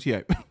Mark 4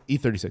 GTI.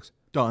 E36.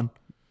 Done.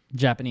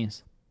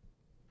 Japanese.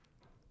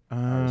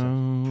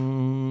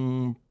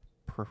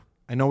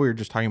 I know we were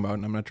just talking about it,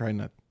 and I'm not trying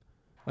to,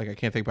 like, I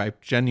can't think, but I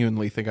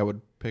genuinely think I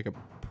would pick a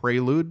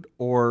Prelude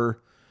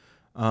or,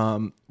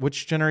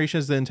 which generation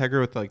is the Integra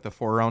with, like, the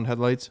 4-round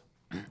headlights?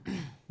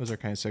 Those are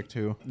kind of sick,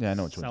 too. Yeah, I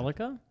know which one.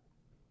 Celica?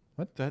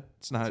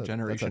 That's not a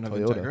generation of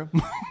Toyota.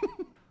 Integra.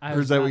 I Or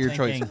was is that not what your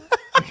choice?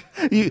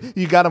 thinking-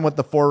 You got him with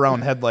the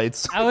 4-round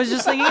headlights. I was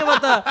just thinking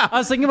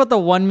about the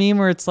one meme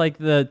where it's like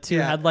the two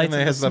Yeah, headlights and it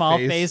and a has the small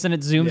face. face and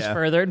it zooms Yeah.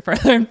 further and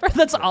further and further.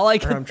 That's all I Or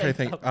can I'm trying to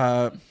think. think.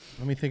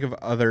 Let me think of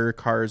other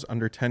cars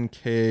under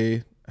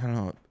 10K. I don't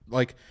know.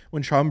 Like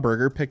when Sean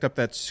Berger picked up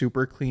that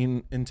super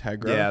clean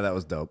Integra. Yeah, that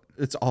was dope.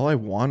 It's all I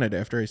wanted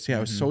after I see it. I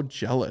was so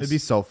jealous. It'd be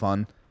so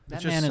fun. That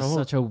just man is so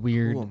such a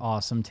weird, cool.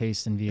 awesome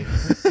taste in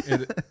vehicles.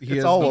 He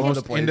has all the over most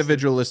the place.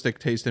 individualistic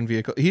taste in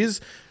vehicle. He's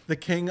the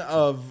king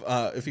of,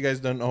 if you guys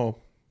don't know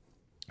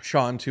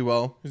Sean too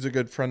well, he's a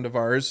good friend of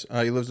ours.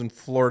 He lives in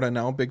Florida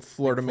now, big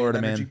Florida man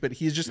energy, but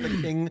he's just the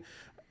king,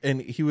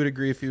 and he would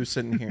agree if he was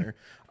sitting here,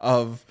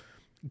 of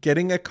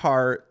getting a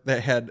car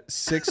that had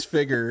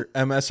 6-figure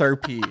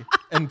MSRP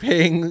and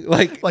paying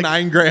like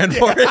 $9,000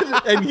 for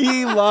it, and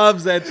he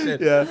loves that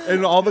shit. Yeah.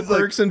 And all the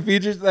perks and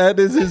features, that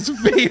is his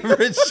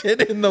favorite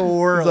shit in the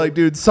world. It's like,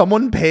 dude,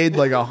 someone paid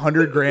like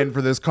 $100,000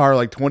 for this car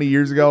like 20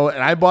 years ago,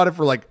 and I bought it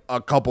for like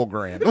a couple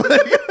grand.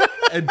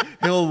 And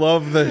he'll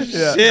love the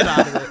shit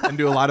out of it and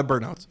do a lot of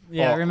burnouts.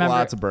 Yeah, I remember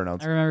lots of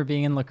burnouts. I remember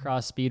being in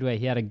Lacrosse Speedway.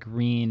 He had a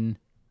green,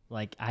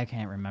 like I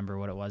can't remember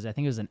what it was. I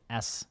think it was an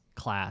S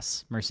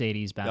class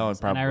Mercedes Benz. And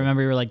probably. I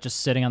remember we were like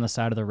just sitting on the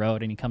side of the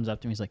road, and he comes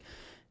up to me. He's like,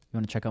 "You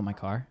want to check out my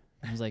car?"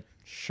 And I was like,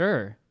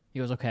 "Sure." He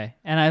goes, okay.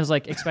 And I was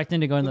like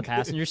expecting to go in the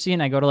passenger seat,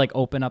 and I go to like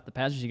open up the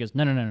passenger seat. He goes,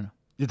 no.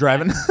 You're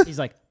driving? He's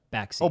like,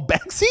 back seat. Oh,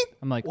 back seat?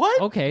 I'm like,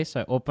 what? Okay. So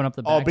I open up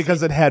the back seat. Oh,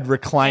 because it had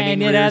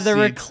reclining and it had the seats.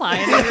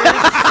 reclining rear seats.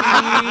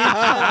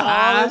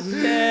 All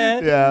this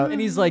shit. Yeah. And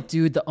he's like,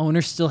 dude, the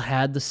owner still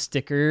had the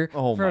sticker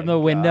Oh from my the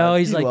window. God.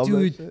 He's You like, love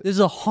dude, that shit. this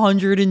is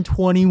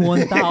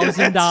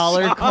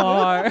 $121,000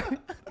 car.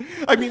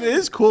 I mean, it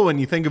is cool when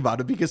you think about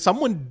it because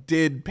someone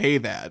did pay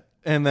that,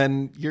 and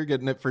then you're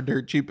getting it for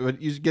dirt cheap,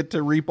 but you get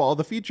to reap all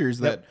the features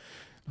that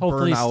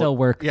Hopefully burn out. still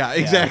work. Yeah,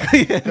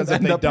 exactly. Because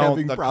if they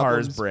don't, the car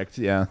is bricked.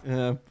 Yeah.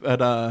 Yeah,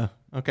 but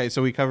okay,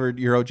 so we covered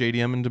Euro,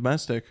 JDM, and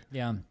domestic.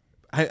 Yeah.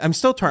 I'm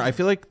still torn. I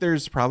feel like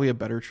there's probably a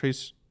better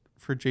choice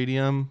for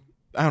JDM.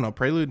 I don't know.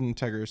 Prelude and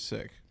Integra is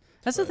sick.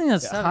 That's the thing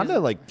that's tough. Honda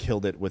like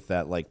killed it with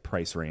that like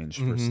price range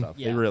for stuff.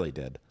 Yeah. They really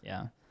did.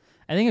 Yeah.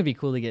 I think it'd be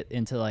cool to get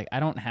into like, I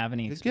don't have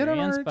any get an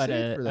experience, RX-8 but for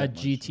a that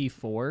much.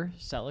 GT4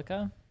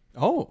 Celica.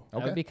 Oh,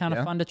 That would be kind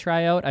of fun to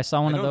try out. I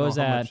saw one of don't know those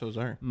how at much those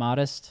are.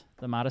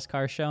 the Modest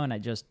Car Show, and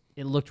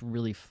it looked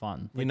really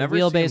fun. Like, the never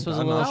see wheelbase them was a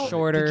done little outside.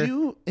 shorter. Did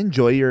you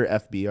enjoy your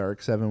FB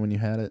RX-7 when you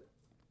had it?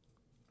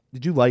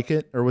 Did you like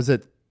it, or was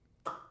it?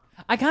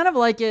 I kind of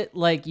like it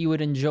like you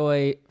would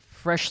enjoy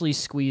freshly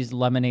squeezed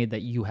lemonade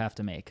that you have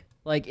to make.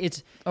 Like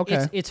it's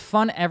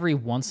fun every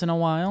once in a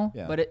while,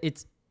 but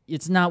it's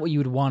not what you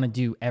would want to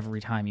do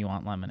every time you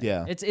want lemonade.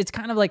 Yeah. It's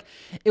kind of like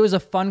it was a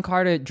fun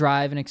car to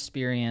drive and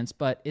experience,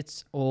 but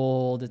it's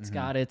old. It's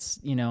got its,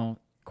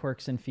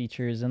 quirks and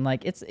features, and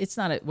like it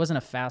wasn't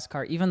a fast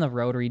car. Even the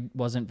rotary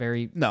wasn't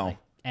very like,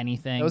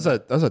 anything. That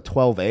was a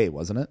 12A,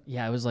 wasn't it?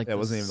 Yeah, it was like It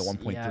wasn't even the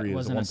 1.3. Yeah, it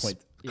was a 1.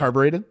 yeah.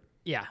 Carbureted.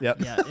 Yeah, Yep.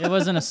 yeah. It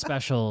wasn't a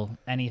special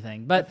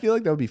anything, I but feel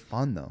like that would be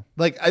fun though.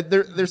 Like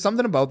there's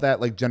something about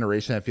that like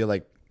generation. I feel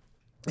like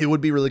it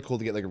would be really cool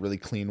to get like a really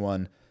clean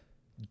one,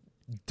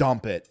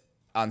 dump it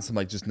on some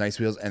like just nice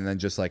wheels, and then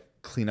just like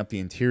clean up the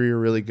interior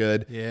really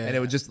good. Yeah. And it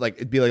would just like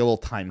it'd be like a little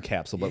time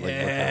capsule, but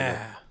like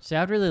see,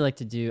 I'd really like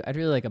a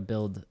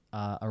build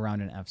around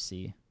an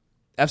FC.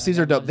 FCs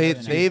are dope. love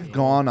having They've FCs.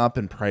 gone up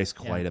in price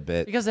quite a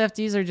bit. Because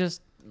FDs are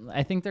just,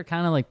 I think they're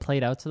kind of like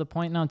played out to the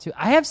point now too.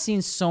 I have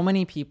seen so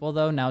many people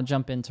though now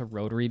jump into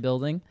rotary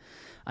building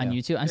on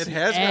YouTube. I'm seeing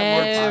has gotten more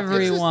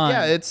popular. everyone.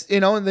 It's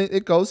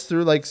it goes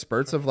through like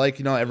spurts of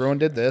like everyone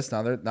did this,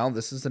 now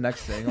this is the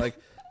next thing. Like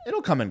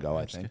it'll come and go.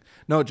 I think.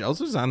 No, Gels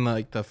was on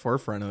like the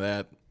forefront of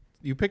that.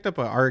 You picked up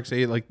a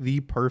RX-8 like the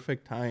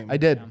perfect time. I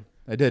did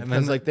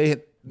because like they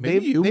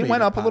maybe you made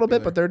went it up a little bit,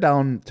 popular. but they're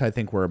down to I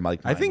think where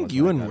like I think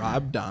you and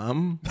Rob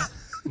Dom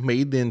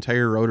made the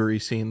entire rotary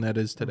scene that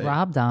is today.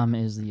 Rob Dom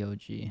is the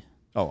OG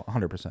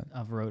 100%.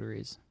 of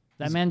rotaries.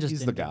 That man just he's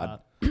didn't the give god.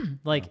 up.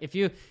 Like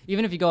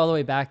even if you go all the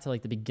way back to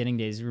like the beginning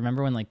days, you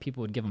remember when like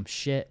people would give him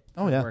shit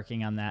for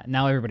working on that.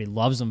 Now everybody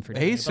loves him for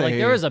doing it. But like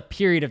there was a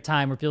period of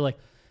time where people were like,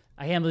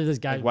 I can't believe this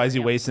guy. Like, why is he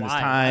wasting his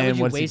time?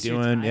 What's he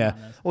doing? Yeah.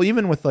 Well,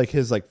 even with like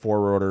his like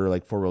 4-rotor,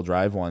 like 4-wheel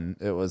drive one,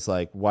 it was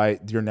like, why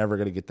you're never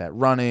gonna get that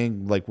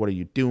running? Like, what are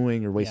you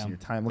doing? You're wasting your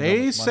time. Look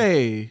They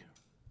say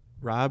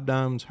Rob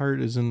Dom's heart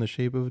is in the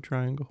shape of a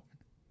triangle.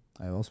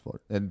 I also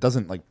float. It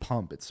doesn't like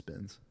pump; it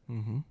spins.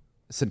 Mm-hmm.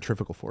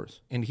 Centrifugal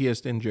force. And he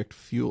has to inject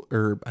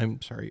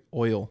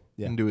oil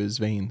into his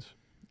veins.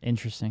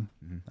 Interesting.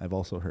 Mm-hmm. I've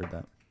also heard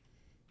that.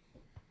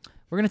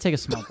 We're gonna take a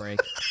small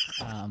break,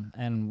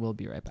 and we'll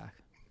be right back.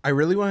 I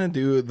really want to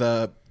do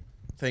the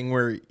thing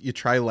where you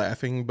try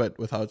laughing but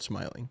without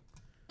smiling.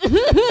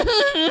 It's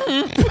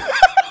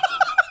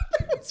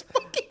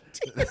fucking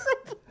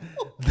terrible.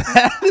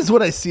 That is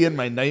what I see in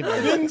my nightmare.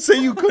 I didn't say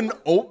you couldn't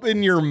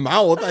open your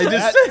mouth. I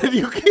just said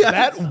you can't.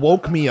 That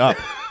woke me up.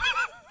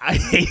 I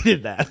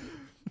hated that.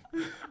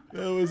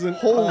 That wasn't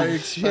Holy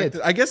shit.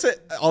 I guess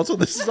also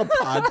this is a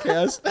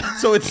podcast,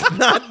 so it's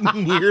not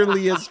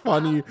nearly as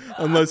funny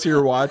unless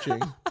you're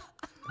watching.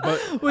 But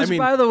Which,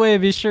 by the way,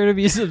 be sure to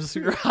be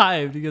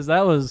subscribed because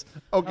that was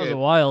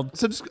wild.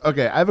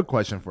 Okay, I have a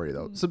question for you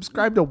though.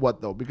 Subscribe to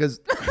what though? Because,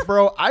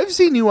 bro, I've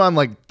seen you on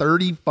like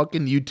 30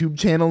 fucking YouTube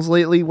channels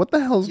lately. What the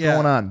hell's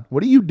going on?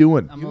 What are you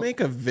doing? You make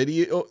a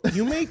video.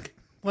 You make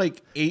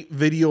like 8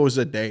 videos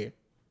a day,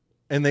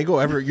 and they go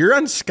everywhere. You're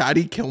on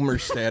Scotty Kilmer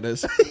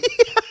status.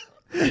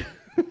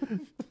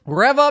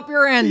 Rev up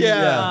your engine.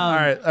 Yeah. All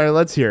right,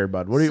 let's hear it,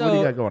 bud. What do you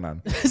got going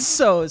on?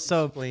 So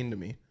Explain to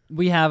me.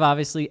 we have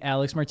obviously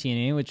Alex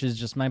Martini, which is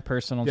just my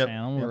personal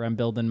channel where I'm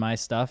building my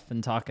stuff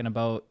and talking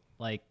about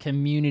like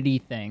community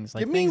things,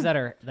 like things that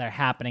are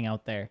happening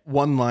out there.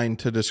 One line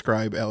to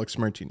describe Alex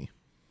Martini.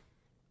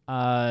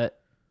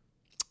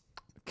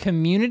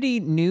 Community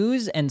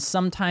news and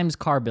sometimes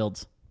car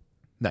builds.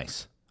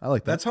 Nice. I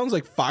like that. That sounds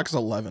like Fox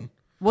 11.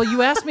 Well,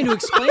 you asked me to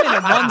explain it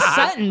in one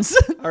sentence.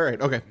 All right.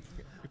 Okay.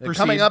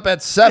 Coming up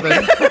at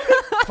 7.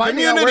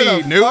 Finding out where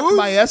the Community fuck news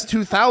my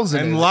S2000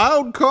 and is.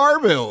 loud car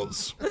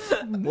builds.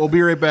 We'll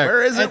be right back.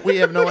 Where is it? We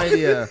have no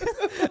idea.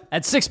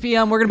 At 6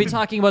 p.m., we're going to be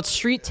talking about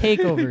street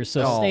takeovers,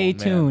 so stay man.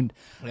 tuned.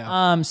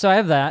 Yeah. So I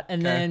have that,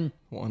 and then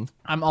one.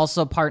 I'm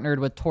also partnered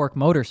with Torque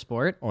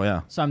Motorsport. Oh,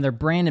 yeah. So I'm their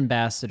brand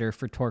ambassador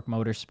for Torque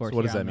Motorsport. So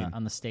what does here that mean?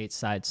 On the state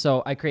side.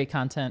 So I create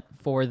content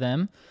for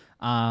them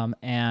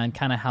and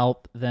kind of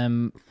help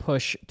them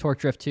push Torque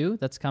Drift 2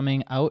 that's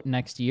coming out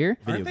next year.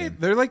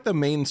 They're like the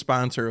main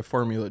sponsor of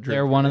Formula Drift.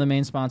 They're one of the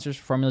main sponsors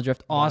for Formula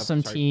Drift.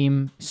 Awesome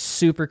team,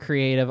 super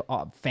creative,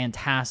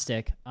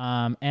 fantastic.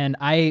 And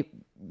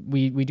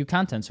we do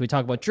content. So we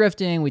talk about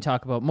drifting, we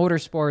talk about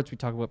motorsports, we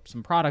talk about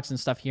some products and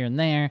stuff here and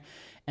there.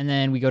 And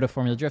then we go to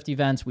Formula Drift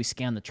events, we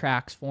scan the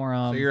tracks for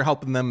them. So you're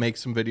helping them make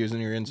some videos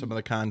and you're in some of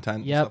the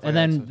content. Yep. And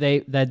then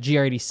that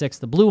GR86,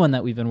 the blue one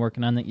that we've been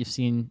working on that you've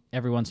seen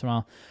every once in a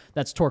while,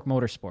 that's Torque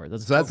Motorsport.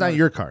 So that's not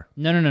your car.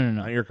 No.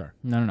 Not your car.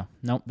 No.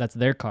 Nope, that's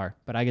their car,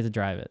 but I get to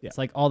drive it. Yeah. It's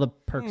like all the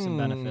perks and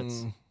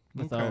benefits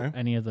without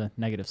any of the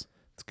negatives.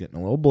 It's getting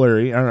a little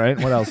blurry. All right,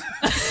 what else?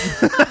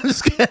 I'm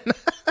just kidding.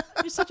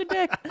 You're such a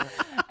dick.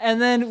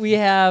 And then we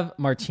have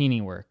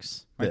Martini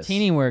Works.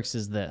 Martini Works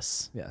is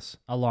this. Yes.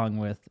 Along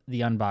with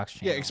the Unbox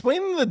channel. Yeah,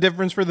 explain the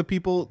difference for the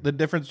people, the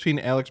difference between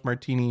Alex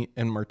Martini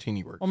and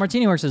Martini Works. Well,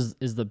 Martini Works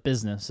is the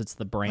business. It's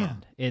the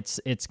brand.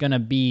 It's going to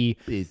be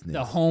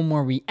the home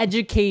where we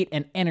educate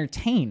and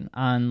entertain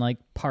on like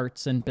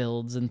parts and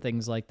builds and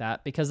things like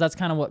that, because that's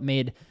kind of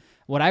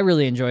what I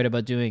really enjoyed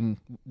about doing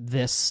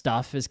this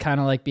stuff is kind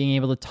of like being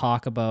able to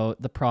talk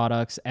about the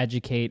products,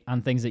 educate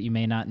on things that you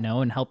may not know,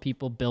 and help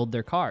people build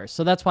their cars.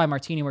 So that's why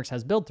Martini Works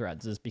has build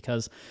threads, is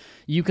because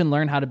you can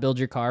learn how to build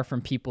your car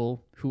from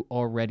people who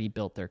already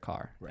built their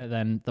car. Right. And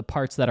then the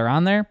parts that are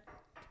on there,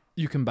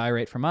 you can buy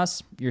right from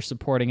us. You're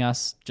supporting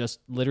us, just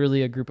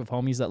literally a group of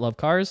homies that love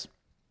cars,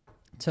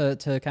 to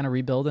kind of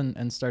rebuild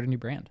and start a new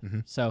brand. Mm-hmm.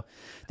 So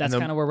that's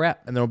kind of where we're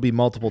at. And there'll be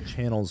multiple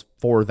channels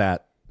for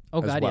that. Oh,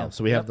 God, well. yeah.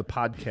 So we have the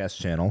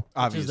podcast channel.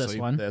 Obviously, this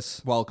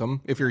one.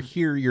 Welcome. If you're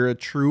here, you're a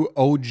true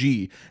OG.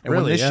 And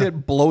when this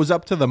shit blows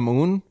up to the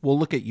moon, we'll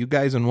look at you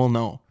guys and we'll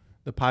know.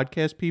 The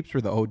podcast peeps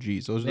were the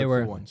OGs. Those are the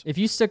cool ones. If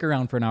you stick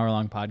around for an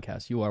hour-long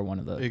podcast, you are one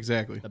of the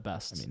the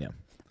best. I mean,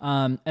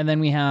 yeah. And then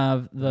we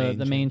have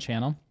the main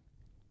channel.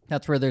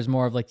 That's where there's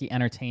more of like the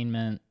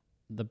entertainment,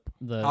 the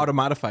How to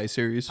Modify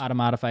series. How to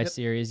Modify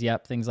series,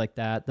 things like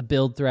that. The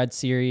Build Thread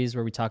series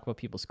where we talk about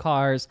people's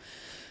cars.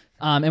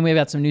 And we've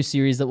got some new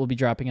series that will be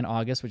dropping in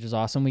August, which is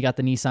awesome. We got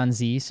the Nissan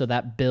Z, so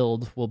that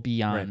build will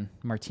be on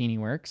Martini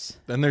Works.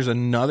 Then there's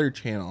another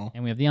channel.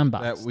 And we have the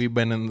Unboxed. That we've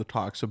been in the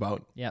talks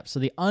about. Yep. So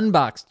the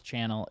Unboxed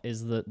channel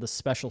is the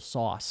special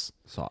sauce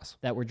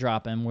that we're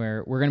dropping,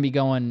 where we're going to be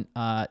going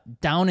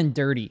down and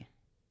dirty,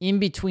 in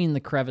between the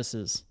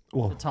crevices,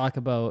 to talk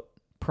about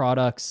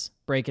products,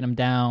 breaking them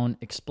down,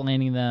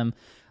 explaining them,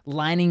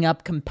 lining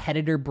up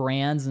competitor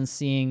brands and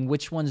seeing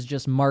which one's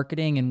just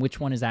marketing and which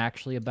one is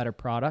actually a better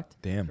product.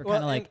 Damn. We're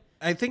kind of like,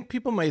 I think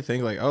people might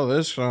think like, oh,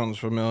 this sounds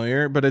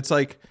familiar, but it's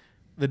like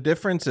the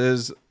difference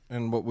is,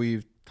 and what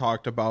we've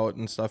talked about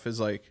and stuff is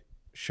like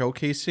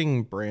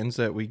showcasing brands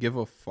that we give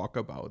a fuck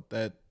about,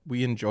 that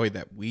we enjoy,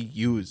 that we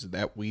use,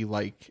 that we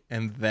like,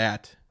 and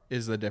that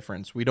is the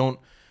difference. We don't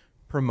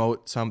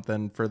promote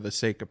something for the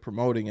sake of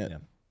promoting it. Yeah.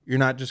 You're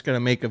not just going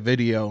to make a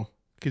video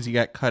because you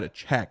got cut a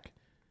check.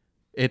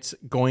 It's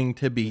going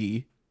to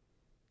be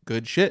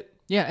good shit.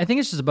 Yeah, I think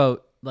it's just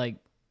about like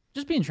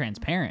just being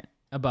transparent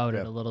about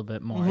it a little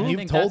bit more. Mm-hmm.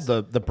 You've told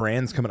the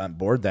brands coming on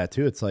board that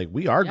too. It's like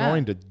we are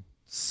going to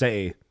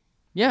say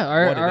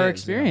our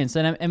experience.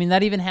 And I mean,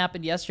 that even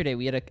happened yesterday.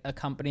 We had a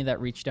company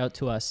that reached out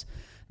to us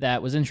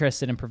that was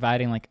interested in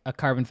providing like a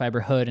carbon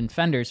fiber hood and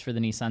fenders for the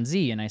Nissan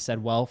Z. And I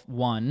said, well,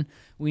 1,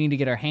 we need to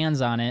get our hands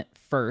on it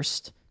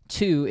first.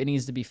 2, it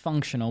needs to be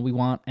functional. We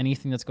want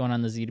anything that's going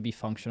on the Z to be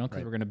functional,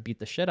 because we're going to beat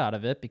the shit out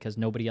of it because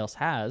nobody else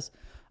has.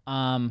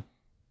 And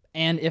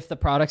if the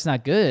product's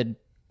not good,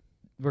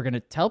 we're going to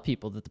tell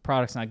people that the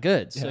product's not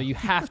good. So you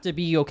have to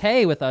be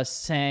okay with us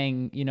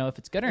saying, if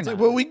it's good or not. Like,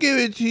 well, we give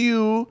it to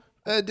you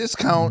a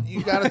discount.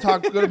 You got to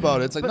talk good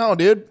about it. It's like, no,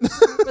 dude.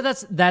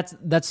 But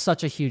that's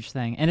such a huge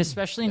thing. And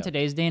especially in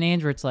today's day and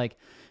age where it's like,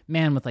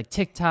 man, with like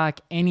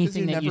TikTok,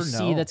 anything that you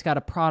see that's got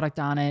a product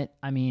on it,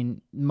 I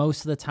mean,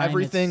 most of the time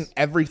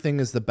everything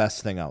is the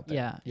best thing out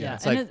there. Yeah.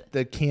 It's like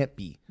that can't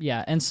be.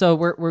 Yeah, and so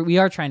we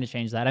are trying to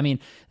change that. I mean,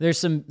 there's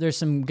some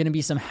going to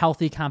be some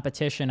healthy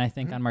competition, I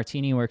think, on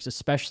Martini Works,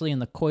 especially in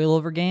the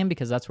coilover game,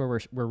 because that's where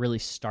we're really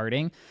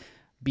starting.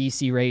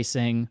 BC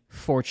Racing,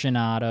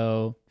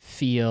 Fortunato,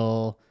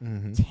 Feel,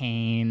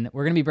 Tane.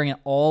 We're going to be bringing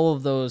all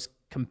of those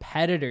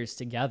competitors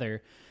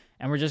together,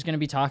 and we're just going to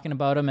be talking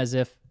about them as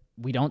if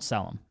we don't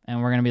sell them,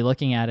 and we're going to be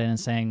looking at it and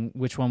saying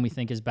which one we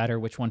think is better,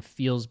 which one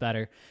feels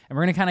better, and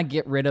we're going to kind of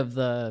get rid of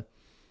the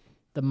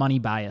money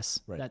bias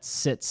that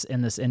sits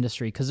in this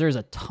industry, because there's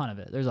a ton of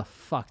it. There's a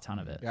fuck ton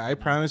of it. Yeah, I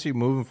promise you,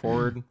 moving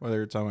forward,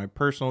 whether it's on my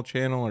personal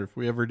channel or if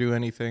we ever do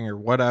anything or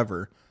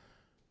whatever,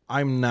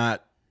 I'm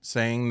not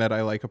saying that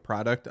I like a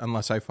product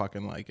unless I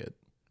fucking like it.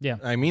 Yeah,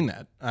 I mean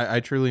that. I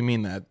truly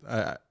mean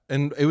that.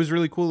 And it was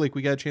really cool. Like,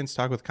 we got a chance to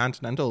talk with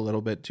Continental a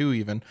little bit too,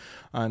 even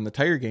on the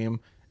tire game.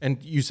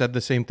 And you said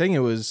the same thing. It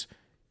was,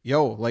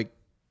 like,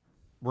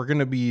 we're going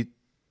to be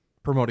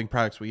promoting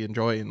products we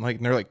enjoy. And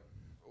they're like,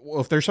 well,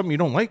 if there's something you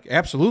don't like,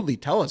 absolutely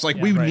tell us. Like,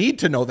 we need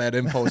to know that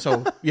info.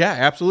 So, yeah,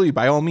 absolutely,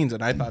 by all means.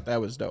 And I thought that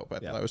was dope. I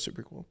thought that was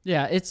super cool.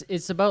 Yeah,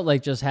 it's about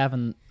like just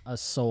having a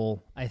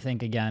soul, I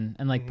think, again,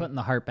 and like putting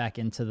the heart back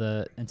into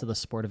the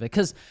sport of it.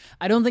 Because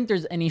I don't think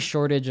there's any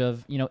shortage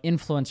of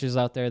influencers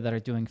out there that are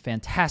doing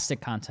fantastic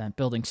content,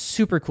 building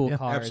super cool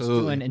cars,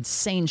 doing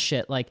insane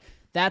shit. Like,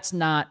 that's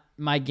not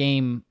my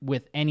game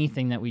with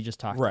anything that we just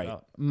talked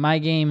about. My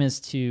game is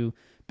to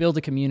build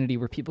a community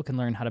where people can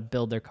learn how to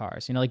build their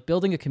cars. Like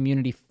building a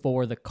community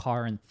for the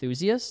car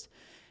enthusiast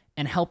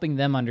and helping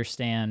them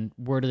understand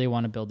where do they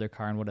want to build their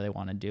car and what do they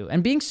want to do.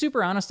 And being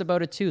super honest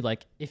about it too.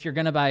 Like if you're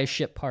going to buy a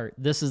ship part,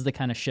 this is the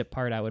kind of ship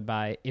part I would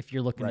buy if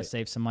you're looking to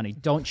save some money.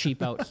 Don't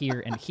cheap out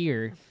here and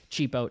here,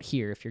 cheap out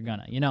here if you're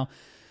gonna,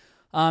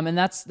 and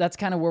that's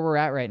kind of where we're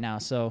at right now.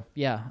 So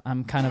yeah,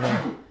 I'm kind of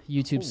a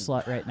YouTube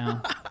slut right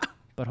now,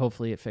 but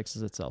hopefully it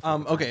fixes itself.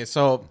 Okay.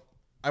 So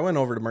I went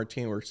over to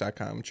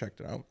martineworks.com, checked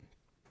it out.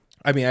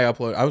 I mean, I was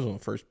one of the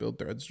first build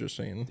threads, just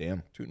saying.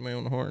 Damn. Tooting my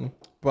own horn.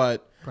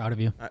 But proud of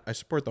you. I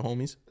support the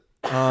homies.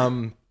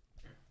 The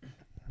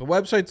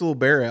website's a little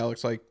bare,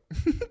 Alex. Like,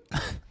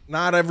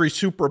 not every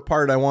super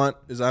part I want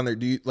is on there.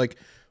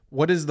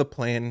 What is the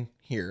plan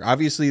here?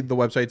 Obviously, the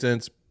website's in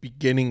its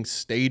beginning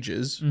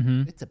stages.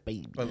 Mm-hmm. It's a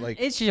baby. But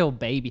it's your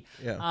baby.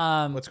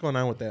 Yeah. What's going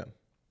on with that?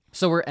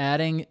 So we're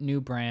adding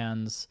new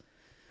brands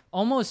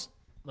almost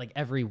like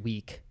every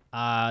week.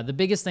 The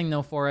biggest thing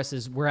though for us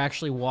is we're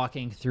actually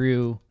walking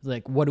through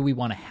like what do we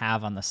want to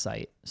have on the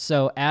site.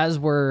 So as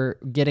we're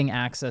getting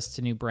access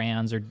to new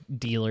brands or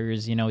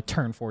dealers,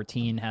 Turn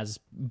 14 has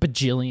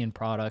bajillion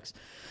products.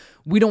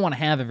 We don't want to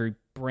have every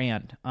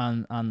brand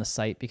on the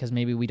site because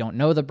maybe we don't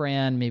know the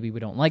brand, maybe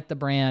we don't like the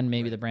brand,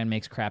 maybe the brand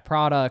makes crap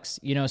products,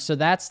 so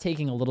that's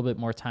taking a little bit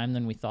more time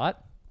than we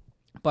thought.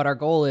 But our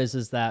goal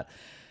is that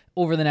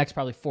over the next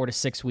probably 4 to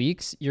 6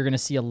 weeks, you're going to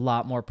see a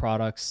lot more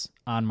products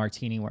on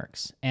Martini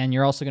Works. And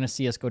you're also going to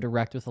see us go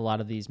direct with a lot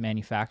of these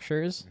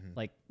manufacturers. Mm-hmm.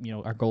 Like,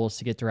 our goal is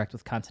to get direct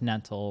with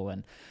Continental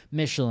and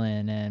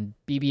Michelin and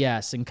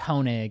BBS and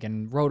Koenig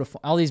and Rotiform,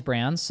 all these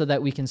brands, so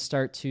that we can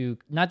start to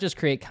not just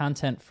create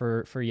content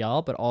for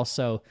y'all, but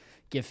also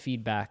give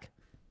feedback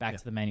back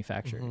to the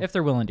manufacturer if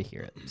they're willing to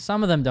hear it.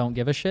 Some of them don't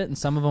give a shit, and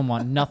some of them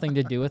want nothing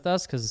to do with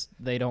us because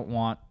they don't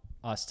want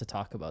us to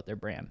talk about their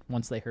brand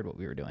once they heard what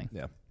we were doing.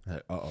 Yeah.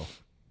 Uh-oh.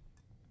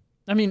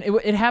 I mean,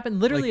 it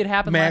happened. Literally, it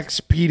happened. Max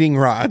Peating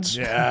rods.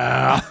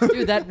 Yeah,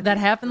 dude, that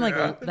happened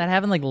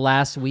like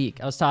last week.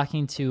 I was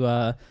talking to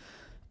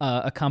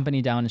a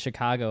company down in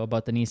Chicago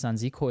about the Nissan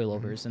Z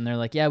coilovers, and they're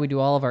like, "Yeah, we do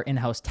all of our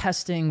in-house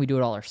testing. We do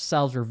it all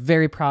ourselves. We're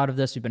very proud of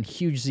this. We've been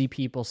huge Z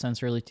people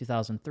since early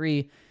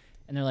 2003."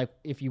 And they're like,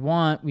 "If you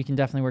want, we can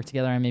definitely work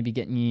together on maybe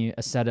getting you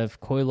a set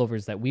of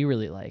coilovers that we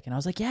really like." And I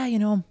was like, "Yeah,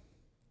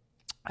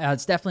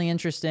 it's definitely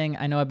interesting.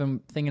 I know I've been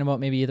thinking about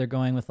maybe either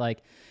going with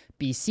like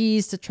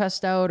BCs to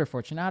test out or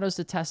Fortunatos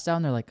to test out."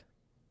 And they're like,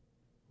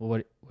 "Well,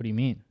 what do you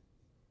mean?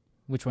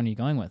 Which one are you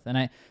going with?" And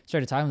I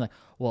started talking like,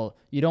 "Well,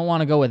 you don't want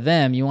to go with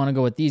them. You want to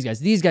go with these guys.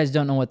 These guys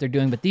don't know what they're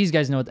doing, but these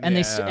guys know what." And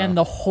and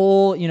the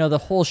whole, the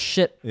whole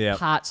shit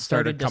pot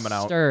started to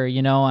stir,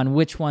 on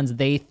which ones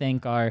they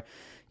think are,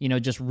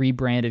 just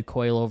rebranded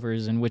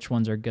coilovers and which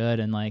ones are good.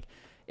 And like,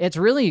 it's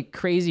really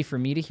crazy for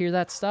me to hear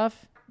that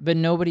stuff, but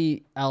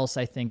nobody else,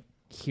 I think,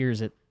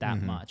 hears it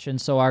that much. And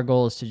so our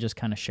goal is to just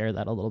kind of share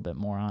that a little bit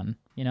more on,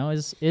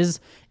 is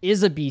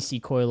a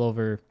BC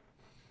coilover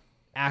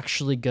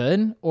actually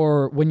good?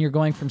 Or when you're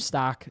going from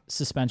stock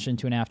suspension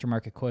to an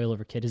aftermarket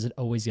coilover kit, is it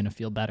always going to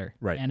feel better?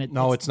 Right. And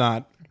it's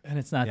not. And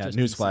it's not just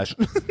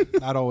newsflash.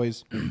 Not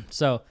always.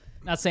 So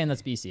not saying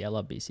that's BC. I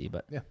love BC,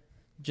 but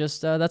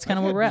just that's kind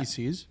of I've where we're had at.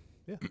 BCs.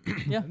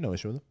 Yeah. No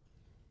issue with them.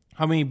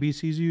 How many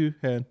BCs you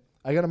had?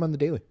 I got them on the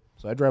daily,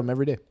 so I drive them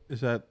every day.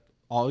 Is that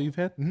all you've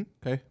had? Mm-hmm.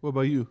 Okay. What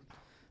about you?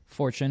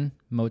 Fortune,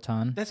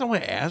 Moton, That's not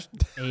what I asked.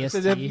 I AST,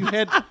 said, have you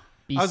had? I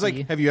was BC.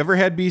 like, have you ever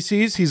had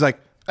BCs? He's like,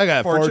 I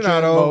got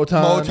Fortunato,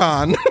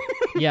 Moton.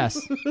 Yes.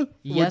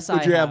 Yes,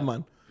 Would you have them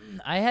on?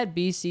 I had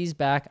BCs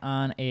back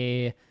on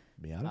a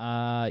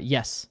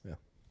yes. Yeah.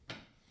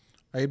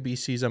 I had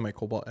BCs on my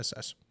Cobalt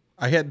SS.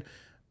 I had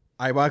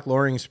Ibach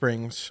lowering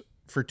springs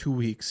for 2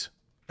 weeks,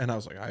 and I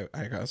was like,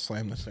 I gotta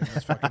slam this thing.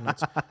 That's fucking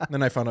nuts. And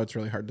then I found out it's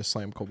really hard to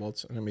slam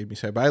Cobalts, and it made me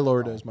sad. But I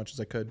lowered it as much as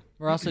I could.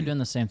 We're also doing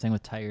the same thing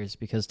with tires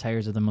because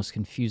tires are the most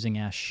confusing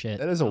ass shit.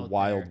 That is a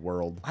wild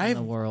world. in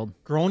the world.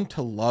 Grown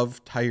to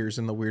love tires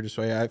in the weirdest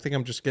way. I think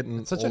I'm just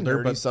getting Such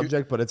older, a nerdy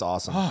subject, but it's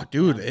awesome. Oh,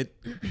 dude, it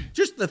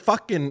just the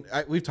fucking.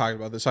 We've talked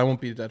about this. So I won't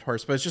beat a dead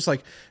horse, but it's just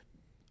like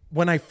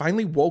when I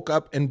finally woke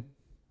up and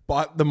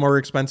bought the more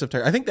expensive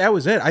tire. I think that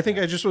was it. I think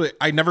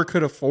I never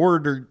could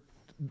afford or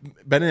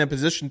been in a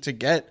position to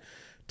get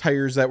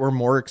tires that were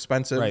more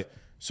expensive. Right.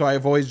 So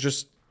I've always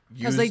just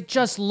because they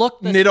just look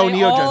the Nitto same.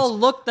 Neogens. All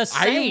look the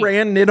same. I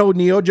ran Nitto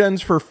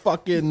Neogens for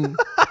fucking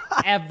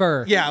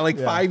ever. Yeah,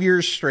 5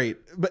 years straight.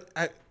 But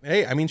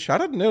hey, I mean, shout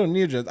out to Nitto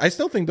Neogens. I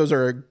still think those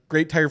are a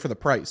great tire for the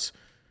price.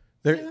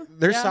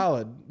 They're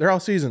solid. They're all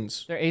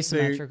seasons. They're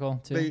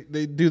asymmetrical too.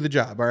 They do the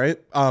job. All right.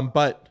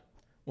 But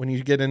when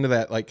you get into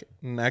that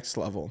next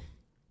level,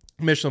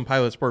 Michelin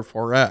Pilot Sport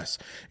 4S,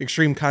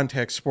 Extreme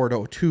Contact Sport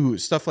 02,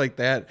 stuff like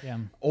that. Yeah.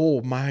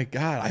 Oh my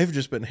God, I've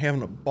just been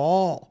having a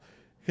ball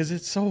because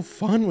it's so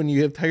fun when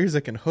you have tires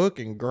that can hook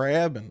and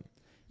grab and.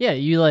 Yeah,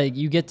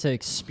 you get to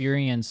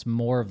experience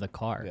more of the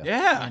car.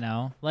 Yeah. You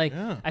know?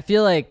 I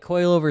feel like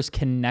coilovers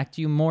connect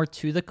you more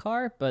to the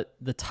car, but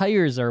the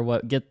tires are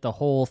what get the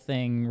whole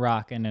thing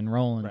rocking and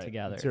rolling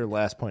together. It's your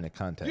last point of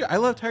contact. Yeah, I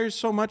love tires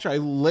so much. I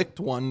licked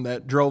one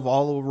that drove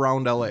all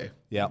around LA.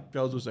 Yeah.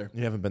 Joe's was there.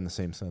 You haven't been the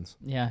same since.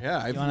 Yeah. Yeah,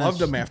 I've loved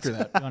them after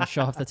that. You want to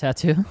show off the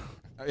tattoo?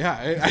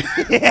 Yeah.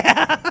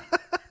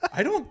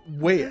 I don't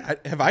wait.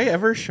 Have I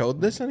ever showed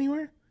this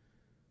anywhere?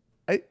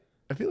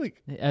 I feel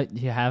like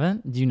You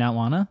haven't? Do you not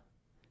want to?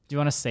 Do you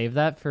want to save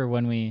that for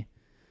when we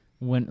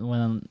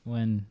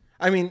when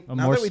I mean,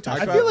 now more that we stuff.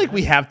 talked I about feel like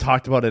we have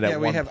talked about it at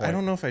we one have. point. I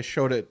don't know if I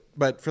showed it,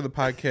 but for the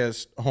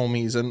podcast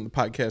homies and the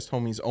podcast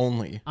homies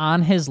only,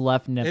 on his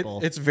left nipple?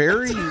 it's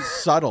very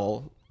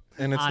subtle,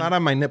 and it's not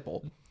on my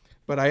nipple,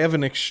 but I have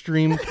an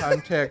Extreme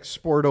Contact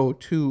Sport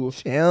 02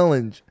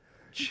 challenge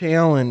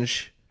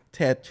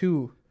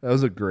tattoo. That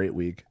was a great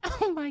week.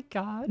 Oh my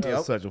God. That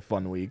was such a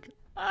fun week.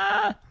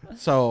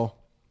 So,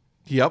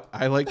 yep,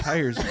 I like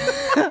tires.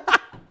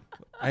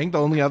 I think the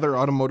only other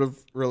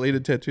automotive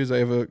related tattoos I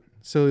have a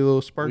silly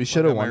little spark. We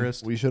should have on my won.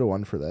 wrist. We should have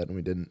won for that, and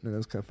we didn't. And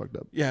that's kind of fucked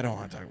up. Yeah, I don't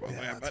want to talk about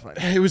that. that's But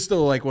fine. it was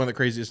still like one of the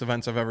craziest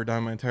events I've ever done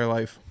in my entire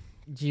life.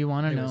 Do you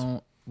want to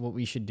know what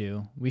we should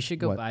do? We should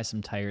go What? buy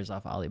some tires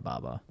off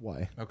Alibaba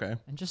Why? Okay.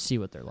 and just see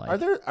what they're like.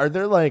 Are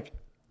there like?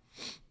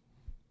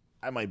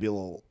 I might be a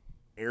little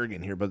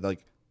arrogant here, but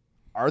like,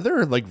 are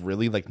there like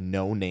really like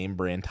no name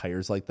brand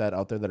tires like that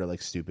out there that are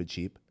like stupid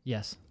cheap?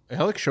 Yes.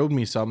 Alex showed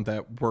me some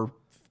that were.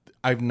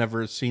 I've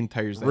never seen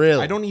tires that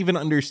Really? I don't even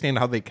understand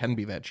how they can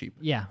be that cheap.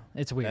 Yeah,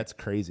 it's weird. That's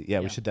crazy.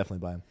 Yeah, we should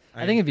definitely buy them.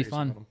 I think it'd be am curious about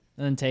fun. 'em.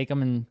 And then take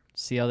them and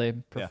see how they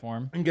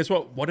perform. And guess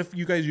what? What if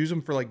you guys use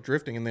them for like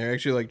drifting and they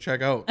actually like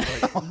check out?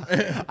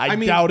 Like, I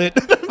doubt it,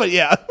 but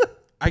yeah.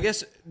 I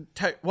guess.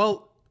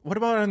 Well, what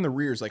about on the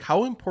rears? Like,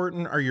 how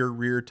important are your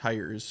rear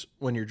tires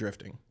when you're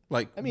drifting?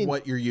 Like, mean,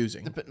 what you're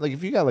using? But like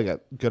if you got like a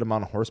good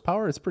amount of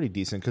horsepower, it's pretty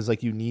decent because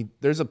like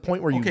there's a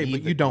point where you Okay, need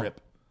but the you don't.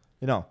 grip.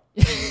 You know,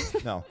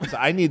 no. So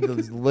I need the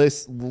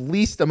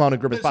least amount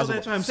of grip as So possible.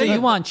 that's what I'm So saying. you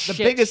want the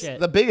shit, biggest shit.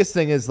 the biggest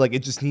thing is like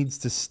it just needs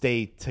to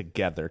stay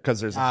together because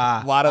there's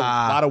a lot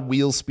of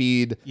wheel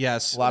speed.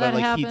 Yes. a lot of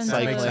That like heat happened,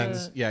 cycling. makes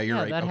sense. Yeah, you're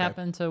right. That Okay.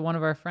 happened to one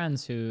of our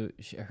friends who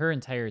her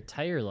entire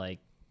tire like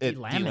It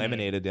delaminated,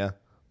 delaminated, yeah.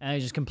 and it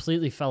just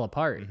completely fell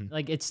apart.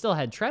 Like it still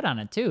had tread on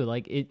it too.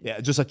 Like it. Yeah,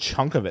 just a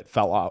chunk of it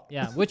fell out.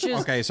 Yeah, which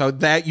is Okay, so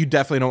that you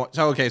definitely don't want.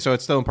 So, okay, so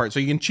it's still in part. So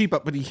you can cheap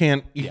up, but you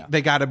can't.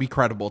 They got to be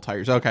credible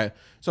tires. Okay.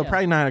 So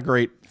probably not a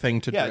great thing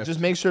to Yeah, drift. just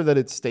make sure that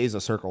it stays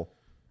a circle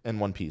in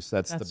one piece.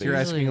 That's the That's big. You're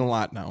usually- asking a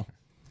lot now.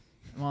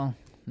 well,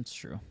 it's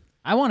true.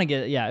 I want to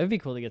get it'd be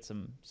cool to get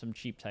some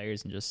cheap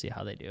tires and just see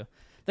how they do.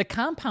 The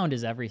compound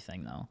is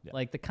everything though.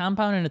 Like the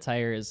compound in a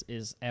tire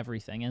is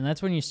everything. And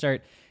that's when you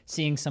start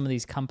seeing some of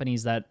these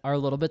companies that are a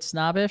little bit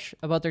snobbish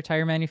about their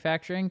tire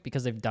manufacturing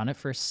because they've done it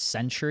for a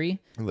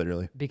century,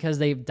 Literally. because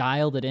they've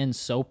dialed it in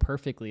so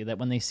perfectly that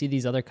when they see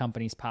these other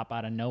companies pop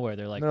out of nowhere,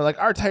 they're like, They're like,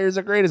 our tires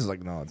are great. It's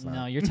like, no, it's not.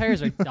 no, your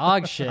tires are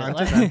dog shit. Like,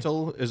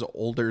 Continental is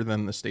older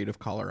than the state of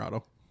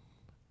Colorado.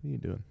 What are you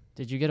doing?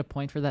 did you get a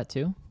point for that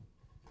too?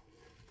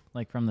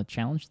 Like from the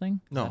challenge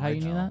thing? Is No, that how I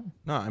you knew that?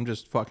 No, I'm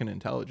just fucking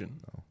intelligent.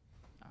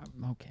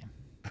 Okay.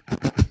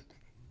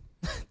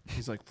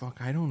 He's like, fuck,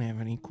 I don't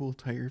have any cool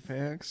tire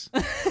facts.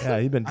 Yeah,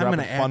 you've been I'm dropping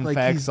gonna act fun like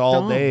facts he's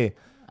all dumb. day.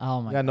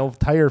 Oh my You got no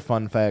tire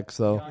fun facts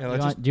though.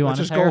 Yeah, Do you want let's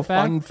a just tire go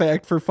fact? fun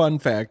fact for fun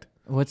fact.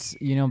 What's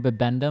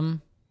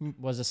Bibendum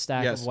was a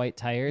stack Yes. of white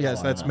tires.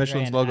 Yes, that's that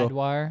Michelin's André logo.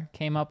 Edouard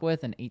came up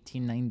with in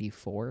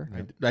 1894.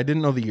 I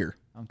didn't know the year.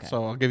 Okay.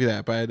 So I'll give you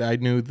that, but I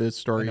knew the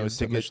story. It of was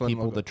the to get Michelin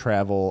people logo. to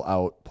travel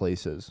out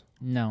places.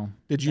 No.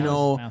 Did you That was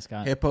know the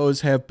mascot.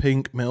 hippos have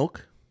pink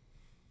milk?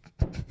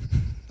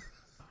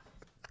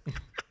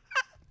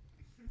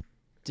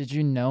 Did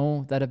you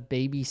know that a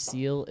baby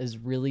seal is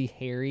really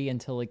hairy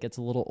until it gets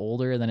a little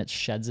older, then it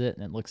sheds it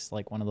and it looks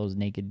like one of those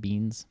naked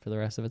beans for the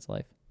rest of its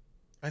life?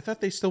 I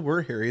thought they still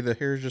were hairy. The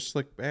hair is just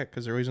slicked back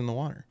because they're always in the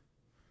water.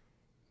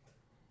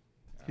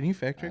 Can you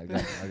fact check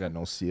that? I got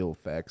no seal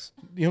facts.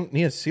 You don't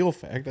need a seal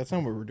fact. That's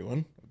not what we're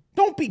doing.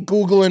 Don't be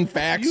Googling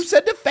facts. You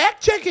said to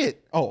fact check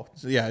it. Oh,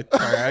 so yeah.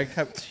 Sorry, I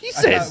kept. I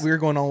Jesus. thought we were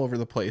going all over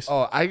the place.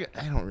 Oh, I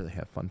don't really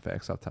have fun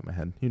facts off the top of my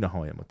head. You know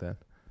how I am with that.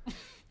 I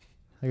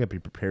gotta be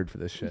prepared for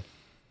this shit.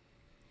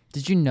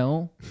 Did you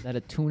know that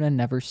a tuna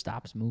never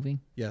stops moving?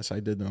 Yes,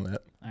 I did know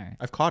that. All right.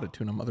 I've caught a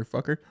tuna,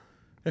 motherfucker.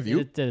 Have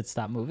you? Did it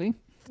stop moving?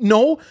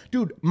 No,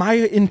 dude. My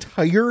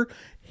entire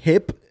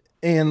hip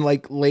and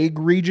like leg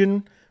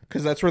region,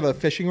 because that's where the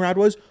fishing rod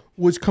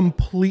was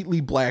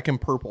completely black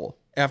and purple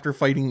after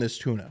fighting this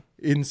tuna.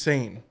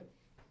 Insane.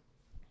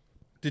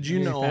 Did you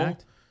Is it a know?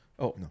 fact?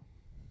 Oh no.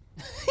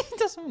 He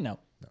doesn't know.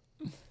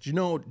 Did you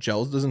know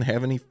Gels doesn't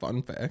have any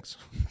fun facts?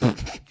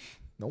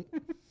 Nope.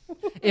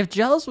 If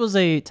gels was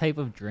a type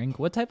of drink,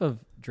 what type of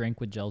drink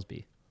would gels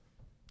be?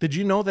 Did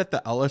you know that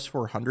the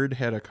LS400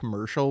 had a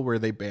commercial where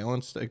they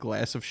balanced a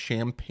glass of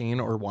champagne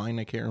or wine,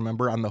 I can't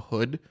remember, on the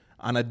hood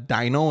on a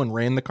dyno and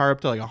ran the car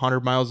up to like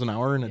 100 miles an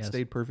hour and it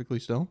stayed perfectly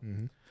still?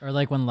 Mm-hmm. Or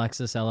like when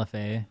Lexus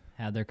LFA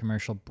had their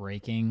commercial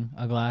breaking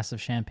a glass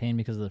of champagne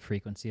because of the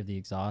frequency of the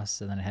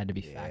exhaust, and then it had to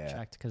be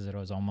fact-checked because it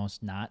was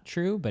almost not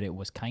true, but it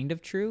was kind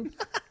of true.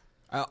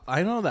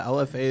 I know the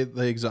LFA,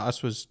 the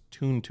exhaust was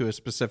tuned to a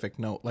specific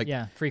note. Like,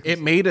 frequency.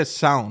 It made a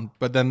sound,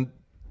 but then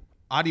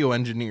audio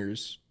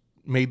engineers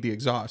made the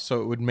exhaust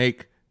so it would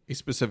make a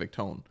specific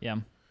tone. Yeah.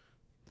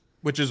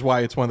 Which is why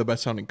it's one of the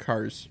best sounding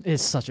cars.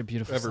 It's such a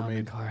beautiful ever sounding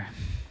made. car.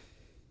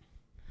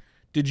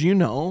 Did you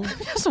know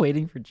Just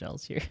waiting for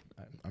Gels here.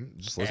 I'm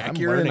just listening.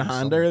 Acura and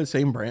Honda are the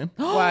same brand?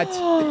 What?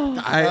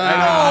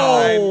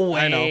 I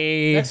know.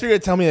 Next, you're gonna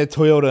tell me that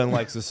Toyota and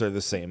Lexus are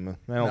the same.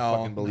 I don't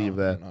fucking believe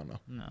that.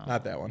 No.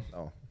 Not that one.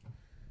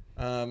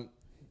 No.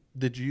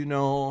 Did you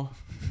know?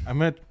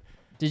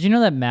 Did you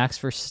know that Max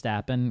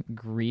Verstappen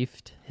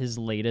griefed his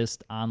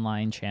latest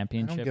online I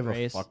championship don't give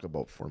race? a fuck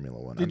about Formula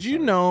One. Did you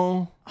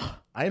know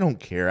I don't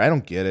care. I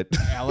don't get it.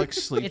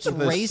 Alex sleeps It's with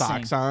his racing.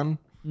 socks on?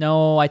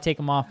 No, I take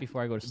them off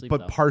before I go to sleep.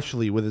 But though.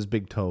 partially with his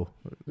big toe.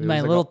 It My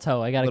was like little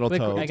toe. I got a little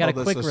quick. toe. I got a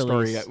Told quick us the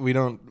release. story. We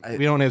don't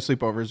have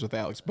sleepovers with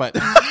Alex, but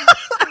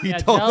he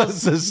told Gels-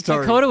 us this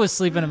story. Dakota was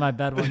sleeping in my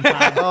bed one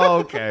time, Oh,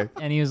 okay.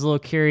 and he was a little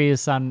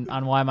curious on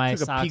why my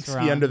Took a socks peek were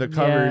ski on. under the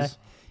covers. Yeah.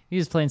 He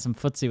was playing some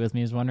footsie with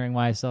me. He was wondering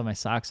why I still had my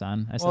socks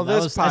on. I said Well, that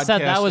this was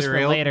podcast for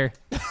derailed. later.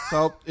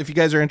 So if you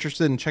guys are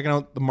interested in checking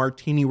out the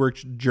Martini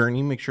Works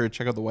journey, make sure to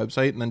check out the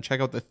website and then check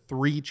out the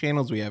 3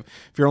 channels we have.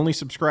 If you're only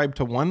subscribed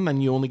to one,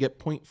 then you only get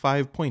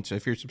 0.5 points.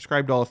 If you're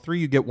subscribed to all 3,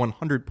 you get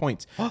 100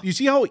 points. You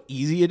see how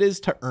easy it is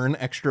to earn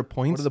extra What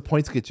points? do the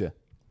points get you?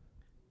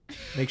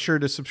 Make sure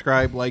to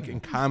subscribe, like,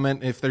 and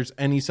comment if there's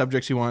any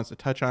subjects you want us to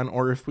touch on,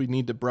 or if we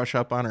need to brush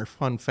up on our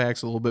fun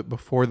facts a little bit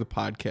before the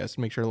podcast.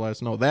 Make sure to let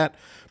us know that.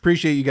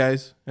 Appreciate you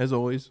guys, as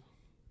always.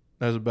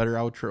 That was a better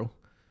outro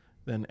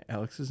than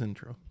Alex's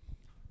intro.